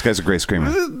 Okay. This guy's a great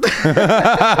screamer.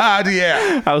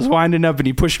 Yeah. I was winding up and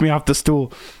he pushed me off the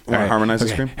stool. Want to harmonize the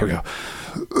scream? Here we go.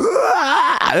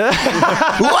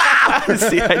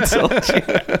 See, I told you.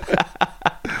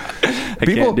 I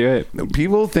can't do it.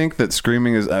 People think that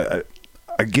screaming is...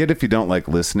 I get if you don't like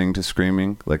listening to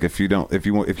screaming, like if you can't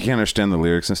understand the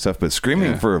lyrics and stuff, but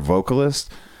screaming for a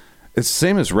vocalist, it's the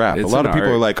same as rap. A lot of people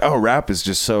are like, "Oh, rap is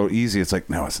just so easy." It's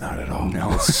like, no, it's not at all.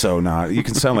 No, it's so not. You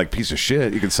can sound like a piece of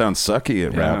shit. You can sound sucky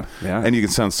at rap, and you can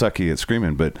sound sucky at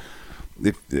screaming. But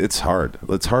it's hard.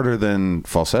 It's harder than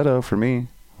falsetto for me.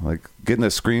 Like getting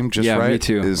a scream just right. Yeah, me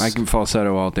too. I can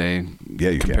falsetto all day. Yeah,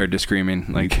 you compared to screaming.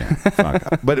 Like,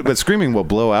 but screaming will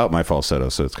blow out my falsetto,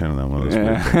 so it's kind of one of those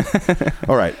weird things.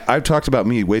 All right, I've talked about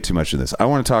me way too much in this. I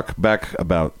want to talk back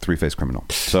about Three-Face Criminal.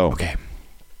 So,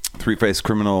 Three-Face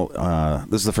Criminal.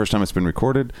 This is the first time it's been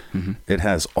recorded. Mm-hmm. It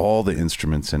has all the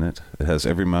instruments in it. It has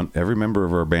every member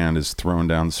of our band is throwing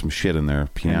down some shit in there.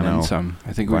 Piano, and then some.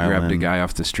 I think we grabbed a guy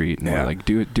off the street and we're like,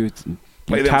 do it.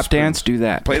 Play tap dance, do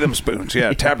that. Play them spoons.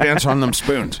 Yeah, tap dance on them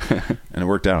spoons. And it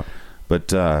worked out. But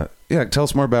tell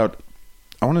us more about,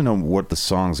 I want to know what the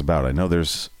song's about. I know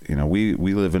there's, we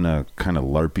live in a kind of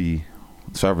LARPy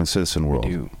sovereign citizen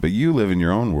world. But you live in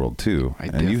your own world too.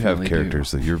 And you have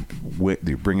characters that you're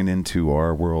bringing into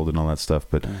our world and all that stuff.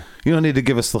 But you don't need to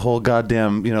give us the whole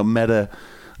goddamn, meta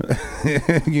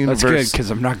universe. That's good because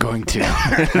I'm not going to.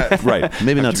 Right.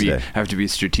 Maybe not today. I have to be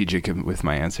strategic with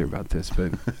my answer about this,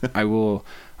 but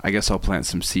I guess I'll plant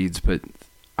some seeds. But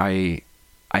I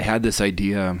had this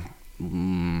idea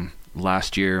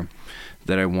last year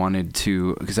that I wanted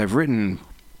to, because I've written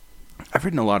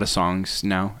a lot of songs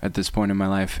now at this point in my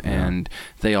life, and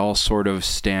they all sort of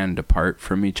stand apart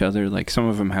from each other. Like some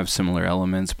of them have similar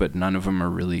elements, but none of them are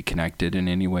really connected in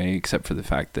any way, except for the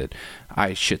fact that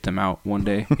I shit them out one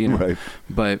day, Right.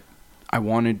 But I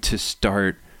wanted to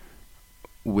start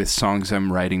with songs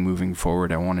I'm writing moving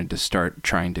forward. I wanted to start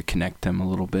trying to connect them a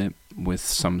little bit with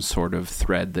some sort of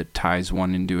thread that ties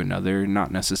one into another.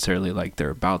 Not necessarily like they're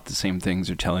about the same things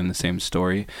or telling the same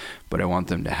story, but I want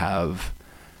them to have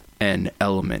an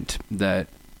element that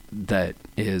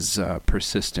is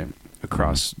persistent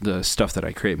across the stuff that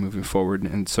I create moving forward.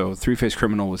 And so Three-Face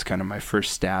Criminal was kind of my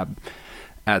first stab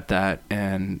at that,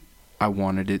 and I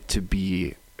wanted it to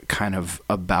be kind of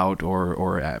about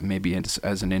or maybe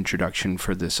as an introduction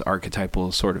for this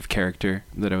archetypal sort of character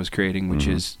that I was creating, which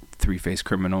is Three-Face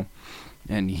Criminal.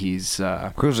 And he's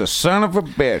a son of a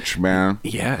bitch, man.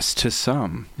 Yes, to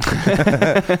some.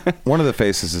 One of the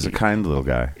faces is a kind little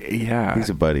guy. Yeah. He's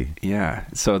a buddy. Yeah.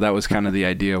 So that was kind of the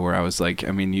idea where I was like,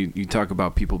 I mean, you talk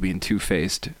about people being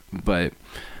two-faced, but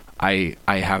I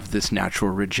have this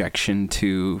natural rejection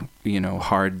to,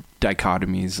 hard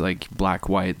dichotomies like black,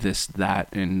 white, this, that,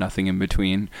 and nothing in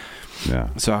between. Yeah.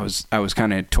 So I was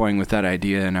kind of toying with that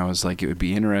idea, and I was like, it would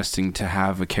be interesting to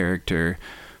have a character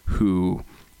who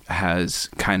has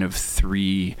kind of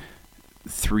three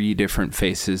different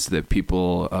faces that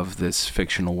people of this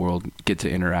fictional world get to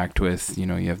interact with. You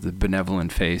have the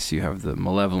benevolent face, you have the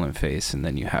malevolent face, and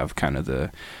then you have kind of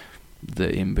the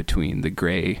in between, the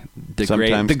gray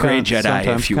Jedi,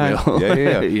 if you will.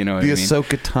 Yeah. You know what the I mean?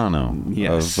 Ahsoka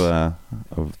Tano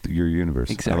of your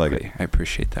universe. Exactly. I like it. I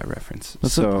appreciate that reference.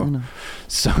 So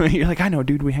you're like, I know,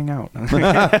 dude. We hang out.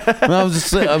 I was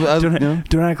just saying,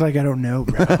 don't act like I don't know,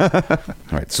 bro. All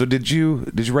right. So did you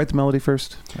write the melody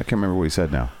first? I can't remember what you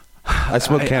said now. I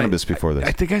smoked cannabis before this.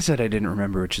 I think I said I didn't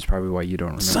remember, which is probably why you don't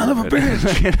remember. Son of a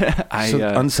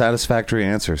bitch! Unsatisfactory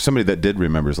answer. Somebody that did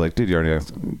remember is like, dude, you're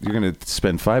going to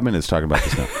spend 5 minutes talking about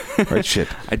this now. Right, shit.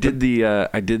 I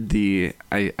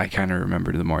kind of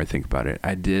remembered the more I think about it.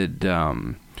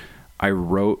 I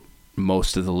wrote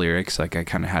most of the lyrics. Like, I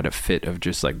kind of had a fit of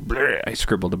just like, bleh, I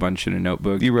scribbled a bunch in a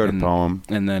notebook. You wrote a poem.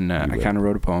 And then I kind of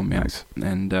wrote a poem, yeah. Nice.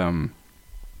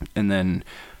 And then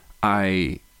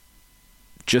I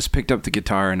just picked up the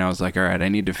guitar and I was like, all right, I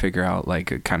need to figure out like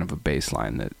a kind of a bass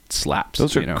line that slaps.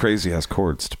 Those are crazy ass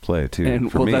chords to play too.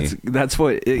 And for me. that's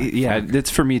what, it's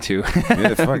for me too.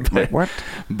 Yeah, fuck. Like, what?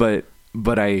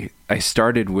 But I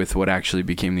started with what actually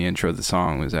became the intro of the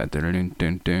song. Was that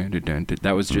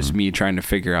that was just me trying to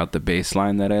figure out the bass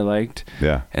line that I liked.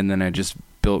 Yeah. And then I just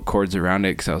built chords around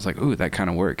it because I was like, ooh, that kind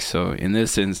of works. So in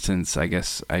this instance, I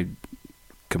guess I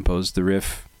composed the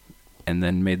riff and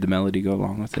then made the melody go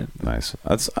along with it. Nice.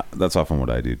 That's often what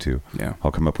I do too. Yeah.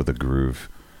 I'll come up with a groove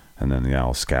and then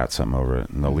I'll scat something over it.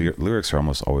 And the lyrics are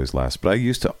almost always last. But I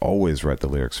used to always write the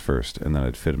lyrics first and then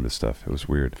I'd fit them to stuff. It was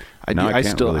weird. I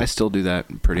still do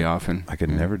that pretty often. I could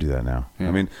never do that now. Yeah.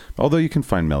 I mean, although you can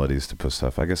find melodies to put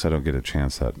stuff, I guess I don't get a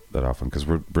chance that often because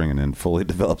we're bringing in fully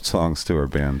developed songs to our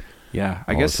band. Yeah.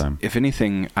 I guess if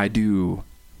anything, I do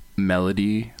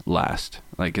melody last.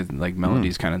 Like melody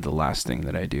is kind of the last thing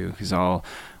that I do because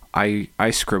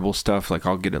I scribble stuff. Like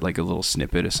I'll get it like a little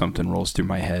snippet of something rolls through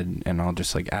my head and I'll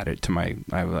just like add it to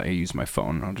I use my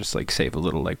phone. I'll just like save a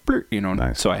little like,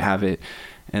 nice. So I have it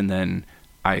and then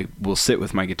I will sit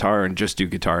with my guitar and just do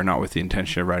guitar, not with the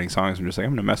intention of writing songs. I'm just like,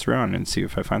 I'm going to mess around and see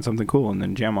if I find something cool and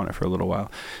then jam on it for a little while.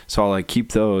 So I'll like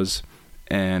keep those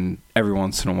and every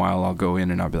once in a while I'll go in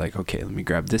and I'll be like, okay, let me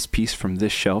grab this piece from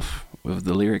this shelf of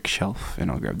the lyric shelf and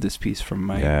I'll grab this piece from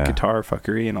my guitar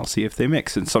fuckery and I'll see if they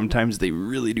mix, and sometimes they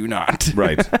really do not.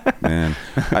 Right. Man,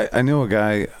 I know a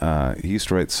guy, he used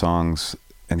to write songs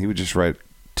and he would just write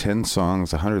 10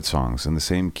 songs, 100 songs in the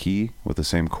same key with the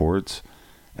same chords,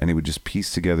 and he would just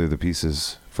piece together the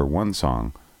pieces for one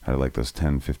song out of like those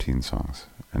 10, 15 songs,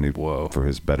 and he'd for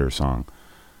his better song.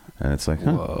 And it's like,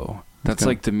 whoa, that's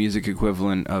like the music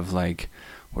equivalent of like,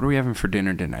 what are we having for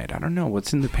dinner tonight? I don't know.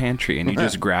 What's in the pantry? And you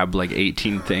just grab like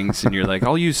 18 things and you're like,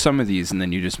 I'll use some of these, and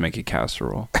then you just make a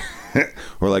casserole.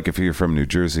 Or like if you're from New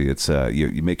Jersey, it's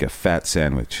you make a fat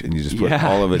sandwich and you just put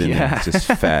all of it in there. It's just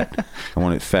fat. I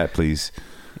want it fat, please.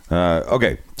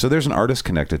 Okay, so there's an artist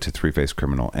connected to Three Face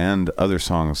Criminal and other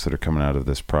songs that are coming out of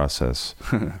this process.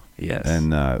 Yes.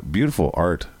 And beautiful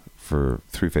art for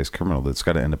Three Face Criminal that's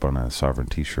got to end up on a Sovereign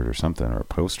t-shirt or something, or a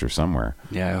poster somewhere.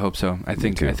 Yeah, I hope so. I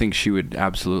think she would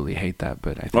absolutely hate that,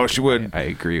 but I think she would. I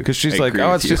agree. Because she's like,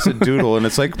 oh, it's just a doodle, and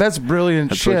it's like, that's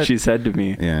brilliant that's shit. What she said to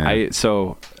me. Yeah.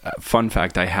 Fun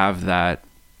fact, I have that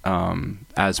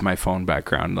as my phone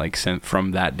background, like sent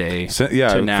from that day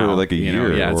to now, for like a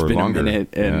year. It's been longer. a minute,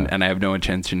 and I have no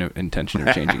intention of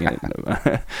changing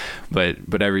it.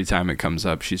 but every time it comes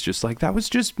up, she's just like, that was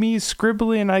just me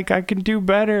scribbling. Like, I can do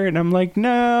better, and I'm like,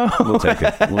 no. We'll take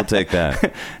it. We'll take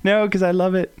that. No, because I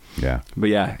love it. Yeah.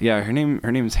 But yeah. Her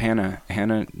name's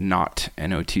Hannah Knott,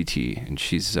 N-O-T-T, and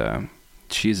she's an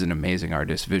amazing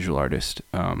artist, visual artist,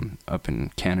 up in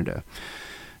Canada,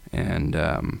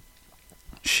 and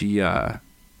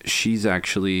she's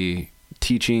actually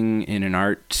teaching in an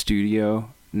art studio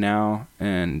now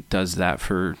and does that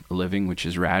for a living, which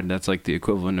is rad. That's like the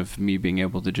equivalent of me being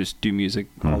able to just do music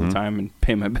all the time and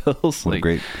pay my bills. What a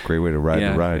great way to ride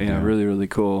the ride. Yeah, really, really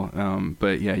cool.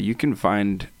 But yeah, you can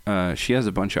find, she has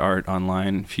a bunch of art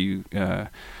online. If you,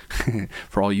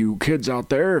 for all you kids out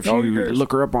there, if you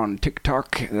look her up on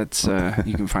TikTok, that's,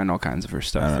 you can find all kinds of her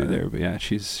stuff through there. But yeah,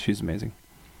 she's amazing.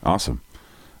 Awesome.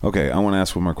 Okay, I want to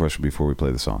ask one more question before we play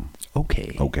the song.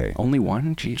 Okay. Only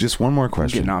one? Jeez. Just one more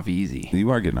question. I'm getting off easy. You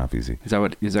are getting off easy. Is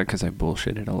that because I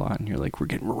bullshitted a lot and you're like, we're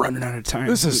running out of time.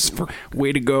 This is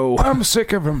way to go. I'm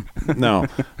sick of him. No,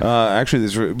 actually,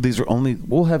 these are only.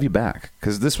 We'll have you back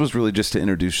because this was really just to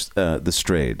introduce the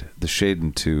shade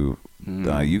into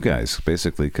you guys,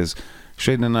 basically. Because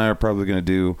Shaden and I are probably going to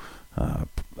do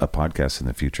a podcast in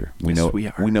the future. We know we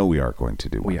are going to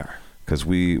do one. We are, because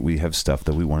we have stuff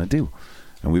that we want to do.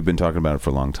 And we've been talking about it for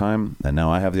a long time, and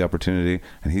now I have the opportunity,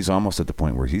 and he's almost at the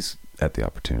point where he's at the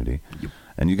opportunity. Yep.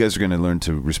 And you guys are going to learn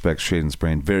to respect Shaden's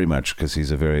brain very much because he's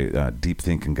a very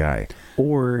deep-thinking guy.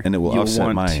 And it will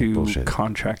offset my bullshit. Want to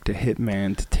contract a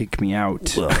hitman to take me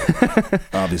out. Well,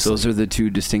 obviously. Those are the two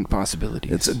distinct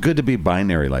possibilities. It's good to be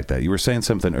binary like that. You were saying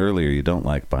something earlier, you don't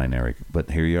like binary,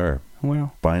 but here you are.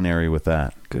 Well. Binary with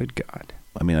that. Good God.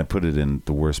 I mean, I put it in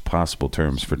the worst possible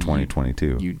terms for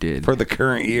 2022. You did. For the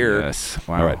current year. Yes.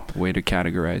 Wow. All right. Way to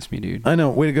categorize me, dude. I know.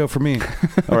 Way to go for me.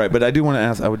 All right. But I do want to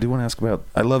ask, about,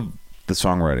 I love the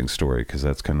songwriting story because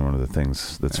that's kind of one of the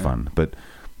things that's fun. But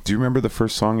do you remember the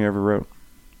first song you ever wrote?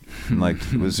 Like,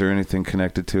 was there anything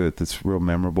connected to it that's real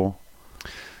memorable?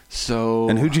 So,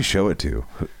 and who'd you show it to?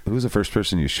 Who was the first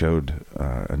person you showed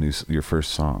your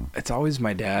first song? It's always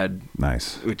my dad.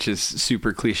 Nice. Which is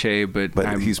super cliche,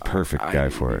 but he's perfect guy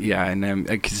for it. Yeah, and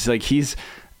cause like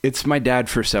it's my dad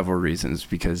for several reasons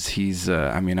because he's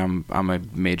I'm a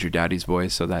major daddy's boy,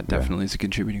 so that definitely is a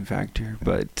contributing factor.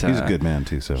 But he's a good man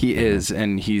too. So he is,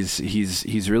 and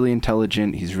he's really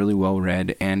intelligent. He's really well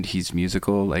read, and he's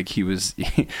musical. Like he was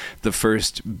the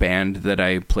first band that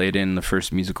I played in, the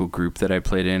first musical group that I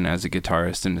played in as a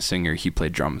guitarist and a singer. He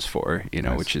played drums for,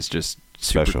 nice. Which is just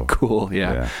super special. Cool.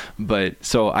 Yeah. But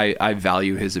so I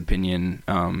value his opinion.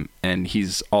 And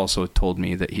he's also told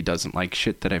me that he doesn't like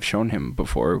shit that I've shown him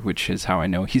before, which is how I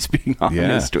know he's being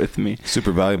honest with me.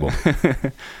 Super valuable.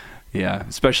 Yeah,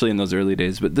 especially in those early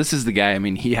days. But this is the guy, I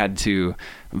mean,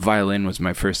 violin was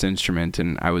my first instrument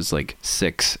and I was like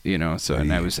 6, so,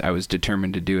 and I was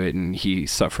determined to do it. And he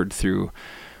suffered through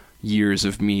years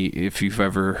of me. If you've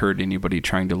ever heard anybody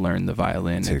trying to learn the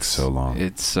violin, it takes so long.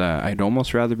 It's I'd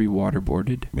almost rather be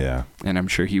waterboarded. Yeah, and I'm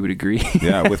sure he would agree.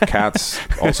 Yeah, with cats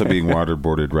also being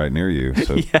waterboarded right near you,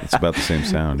 so it's about the same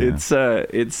sound.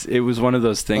 It was one of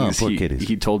those things.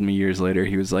 He told me years later.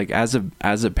 He was like, as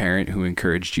a parent who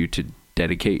encouraged you to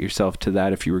dedicate yourself to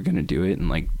that if you were going to do it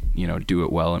and do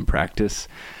it well in practice,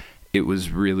 it was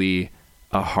really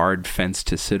a hard fence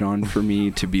to sit on for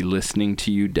me to be listening to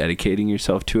you dedicating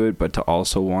yourself to it, but to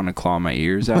also want to claw my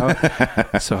ears out.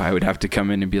 So I would have to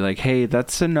come in and be like, hey,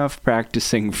 that's enough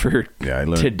practicing for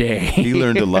today. He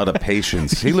learned a lot of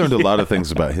patience. He learned a lot of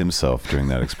things about himself during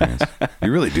that experience.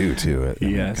 You really do too.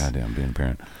 Yes. Goddamn, being a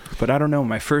parent. But I don't know.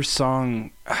 My first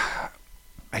song,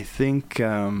 I think,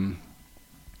 I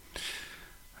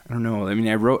don't know. I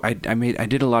mean, I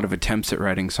did a lot of attempts at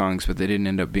writing songs, but they didn't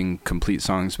end up being complete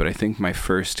songs. But I think my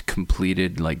first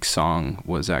completed song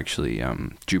was actually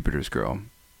Jupiter's Girl,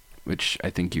 which I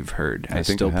think you've heard. I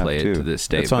still play it to this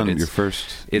day. It's on your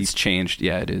first. It's changed.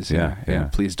 Yeah, it is. Yeah.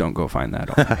 Please don't go find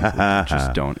that.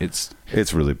 Just don't.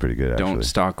 It's really pretty good. Actually. Don't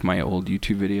stalk my old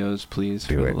YouTube videos, please.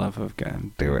 For the love of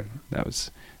God. Do it. That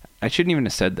was. I shouldn't even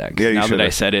have said that. Because now that I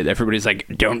said it, everybody's like,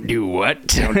 don't do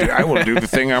what? I will do the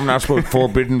thing I'm not supposed to.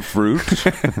 Forbidden fruit.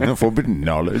 Forbidden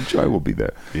knowledge. I will be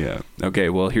there. Yeah. Okay,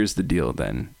 well, here's the deal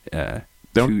then.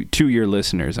 To your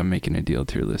listeners, I'm making a deal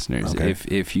to your listeners. Okay.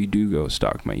 If you do go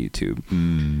stalk my YouTube,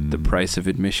 the price of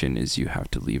admission is you have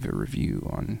to leave a review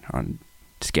on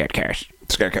SKATCAST.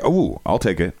 Oh, I'll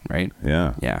take it. Right?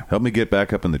 Yeah. Help me get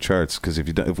back up in the charts, because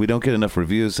if we don't get enough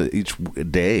reviews each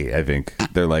day, I think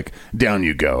they're like, down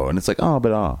you go, and it's like,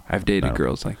 I've dated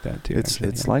girls like that too.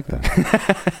 It's like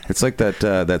that. It's like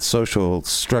that social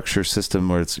structure system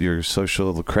where it's your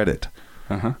social credit.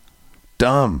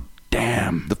 Dumb.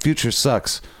 Damn. The future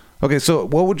sucks. Okay, so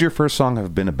what would your first song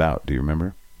have been about? Do you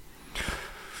remember?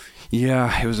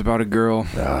 Yeah, it was about a girl.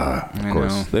 Of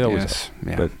course, they always.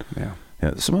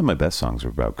 Yeah, some of my best songs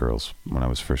were about girls when I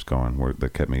was first going,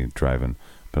 that kept me driving.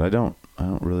 But I don't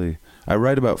really. I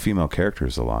write about female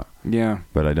characters a lot. Yeah,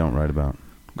 but I don't write about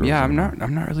girls. Yeah, I'm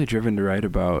not really driven to write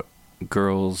about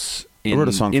girls in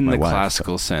the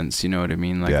classical sense. You know what I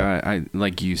mean? Like I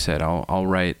like you said, I'll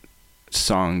write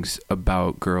songs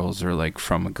about girls or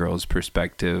from a girl's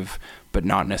perspective, but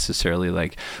not necessarily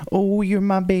like, oh, you're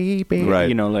my baby,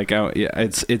 right?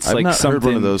 It's I've like not something. Heard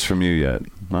one of those from you yet.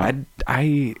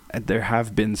 I there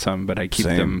have been some, but I keep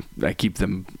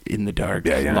them in the dark,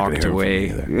 locked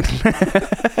away.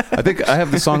 I think I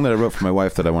have the song that I wrote for my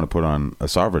wife that I want to put on a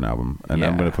Sovereign album, and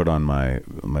I'm going to put on my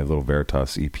little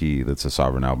Veritas EP. That's a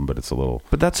Sovereign album, but it's a little.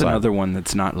 But that's another one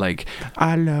that's not like,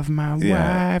 I love my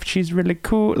wife, she's really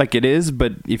cool. Like it is,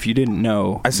 but if you didn't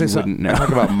know, I talk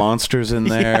about monsters in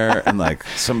there and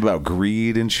some about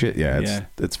greed and shit.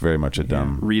 It's very much a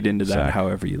dumb. Read into that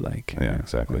however you like. Yeah,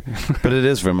 exactly. But it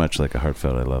is very much like a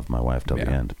heartfelt I love my wife till the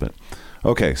end. But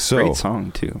okay, so great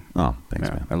song too. Oh, thanks,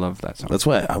 man. I love that song. That's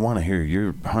why I want to hear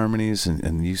your harmonies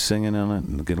and you singing on it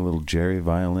and get a little Jerry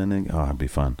violining. Oh, it'd be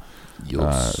fun.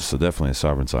 So definitely a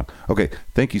Sovereign song. Okay,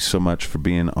 thank you so much for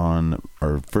being on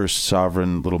our first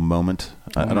Sovereign little moment.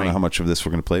 I don't know how much of this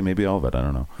we're going to play. Maybe all of it. I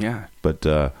don't know. Yeah. But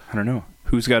I don't know.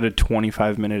 Who's got a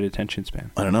 25-minute attention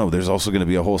span? I don't know. There's also going to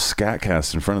be a whole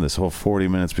SKATCAST in front of this, whole 40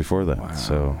 minutes before that. Wow.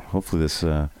 So hopefully this...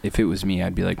 If it was me,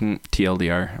 I'd be like,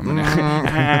 TLDR. I'm gonna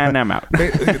and I'm out.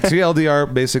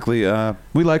 TLDR, basically,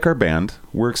 we like our band.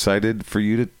 We're excited for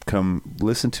you to come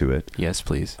listen to it. Yes,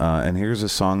 please. And here's a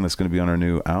song that's going to be on our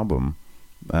new album.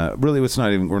 Really,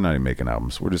 we're not even making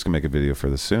albums. We're just going to make a video for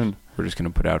this soon. We're just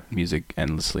going to put out music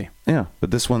endlessly. Yeah,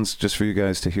 but this one's just for you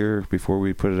guys to hear before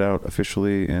we put it out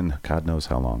officially in God knows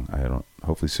how long.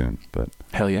 Hopefully soon. But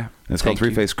hell yeah. And it's called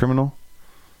Three-Faced Criminal.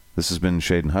 This has been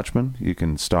Shaden Hutchman. You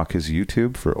can stalk his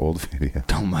YouTube for old videos.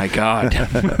 Oh my God.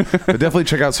 But definitely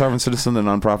check out Sovereign Citizen, the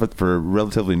nonprofit, for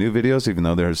relatively new videos, even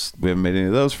though we haven't made any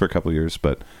of those for a couple of years,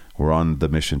 but we're on the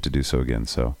mission to do so again.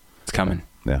 So it's coming.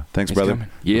 Yeah. Thanks, brother. Coming.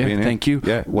 Yeah, thank you.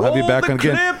 Yeah, we'll have you back on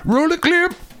again. Roll the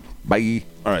clip. Bye.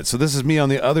 All right, so this is me on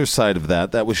the other side of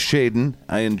that. That was Shaden.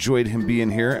 I enjoyed him being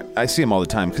here. I see him all the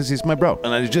time because he's my bro.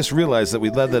 And I just realized that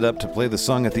we led that up to play the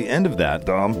song at the end of that.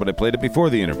 Dumb. But I played it before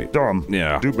the interview. Dumb.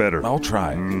 Yeah. Do better. I'll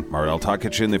try. All right, I'll talk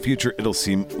at you in the future. It'll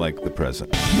seem like the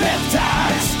present.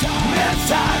 Baptized,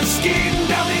 skating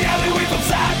down the alleyway from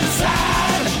side to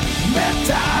side.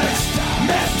 Baptized,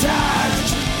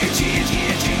 itchy.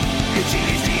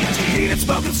 Eat it,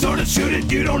 smoke it, snort it, shoot it.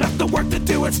 You don't have to work to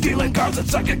do it. Stealing cars and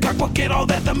sucking cock will get all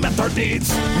that the method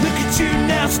needs. Look at you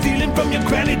now, stealing from your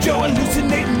granny Joe,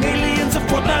 hallucinating aliens a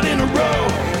fortnight in a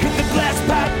row. Hit the glass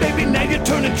pipe, baby, now you're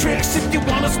turning tricks. If you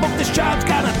wanna smoke this child's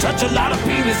gotta touch a lot of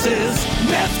penises.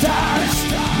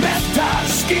 Baptized,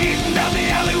 skating down the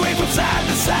alleyway from side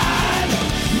to side.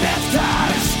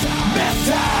 Baptized,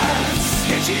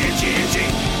 itchy.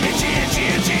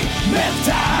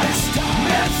 Baptized,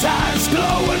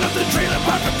 blowing up the trailer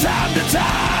park from time to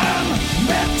time.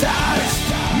 Baptized,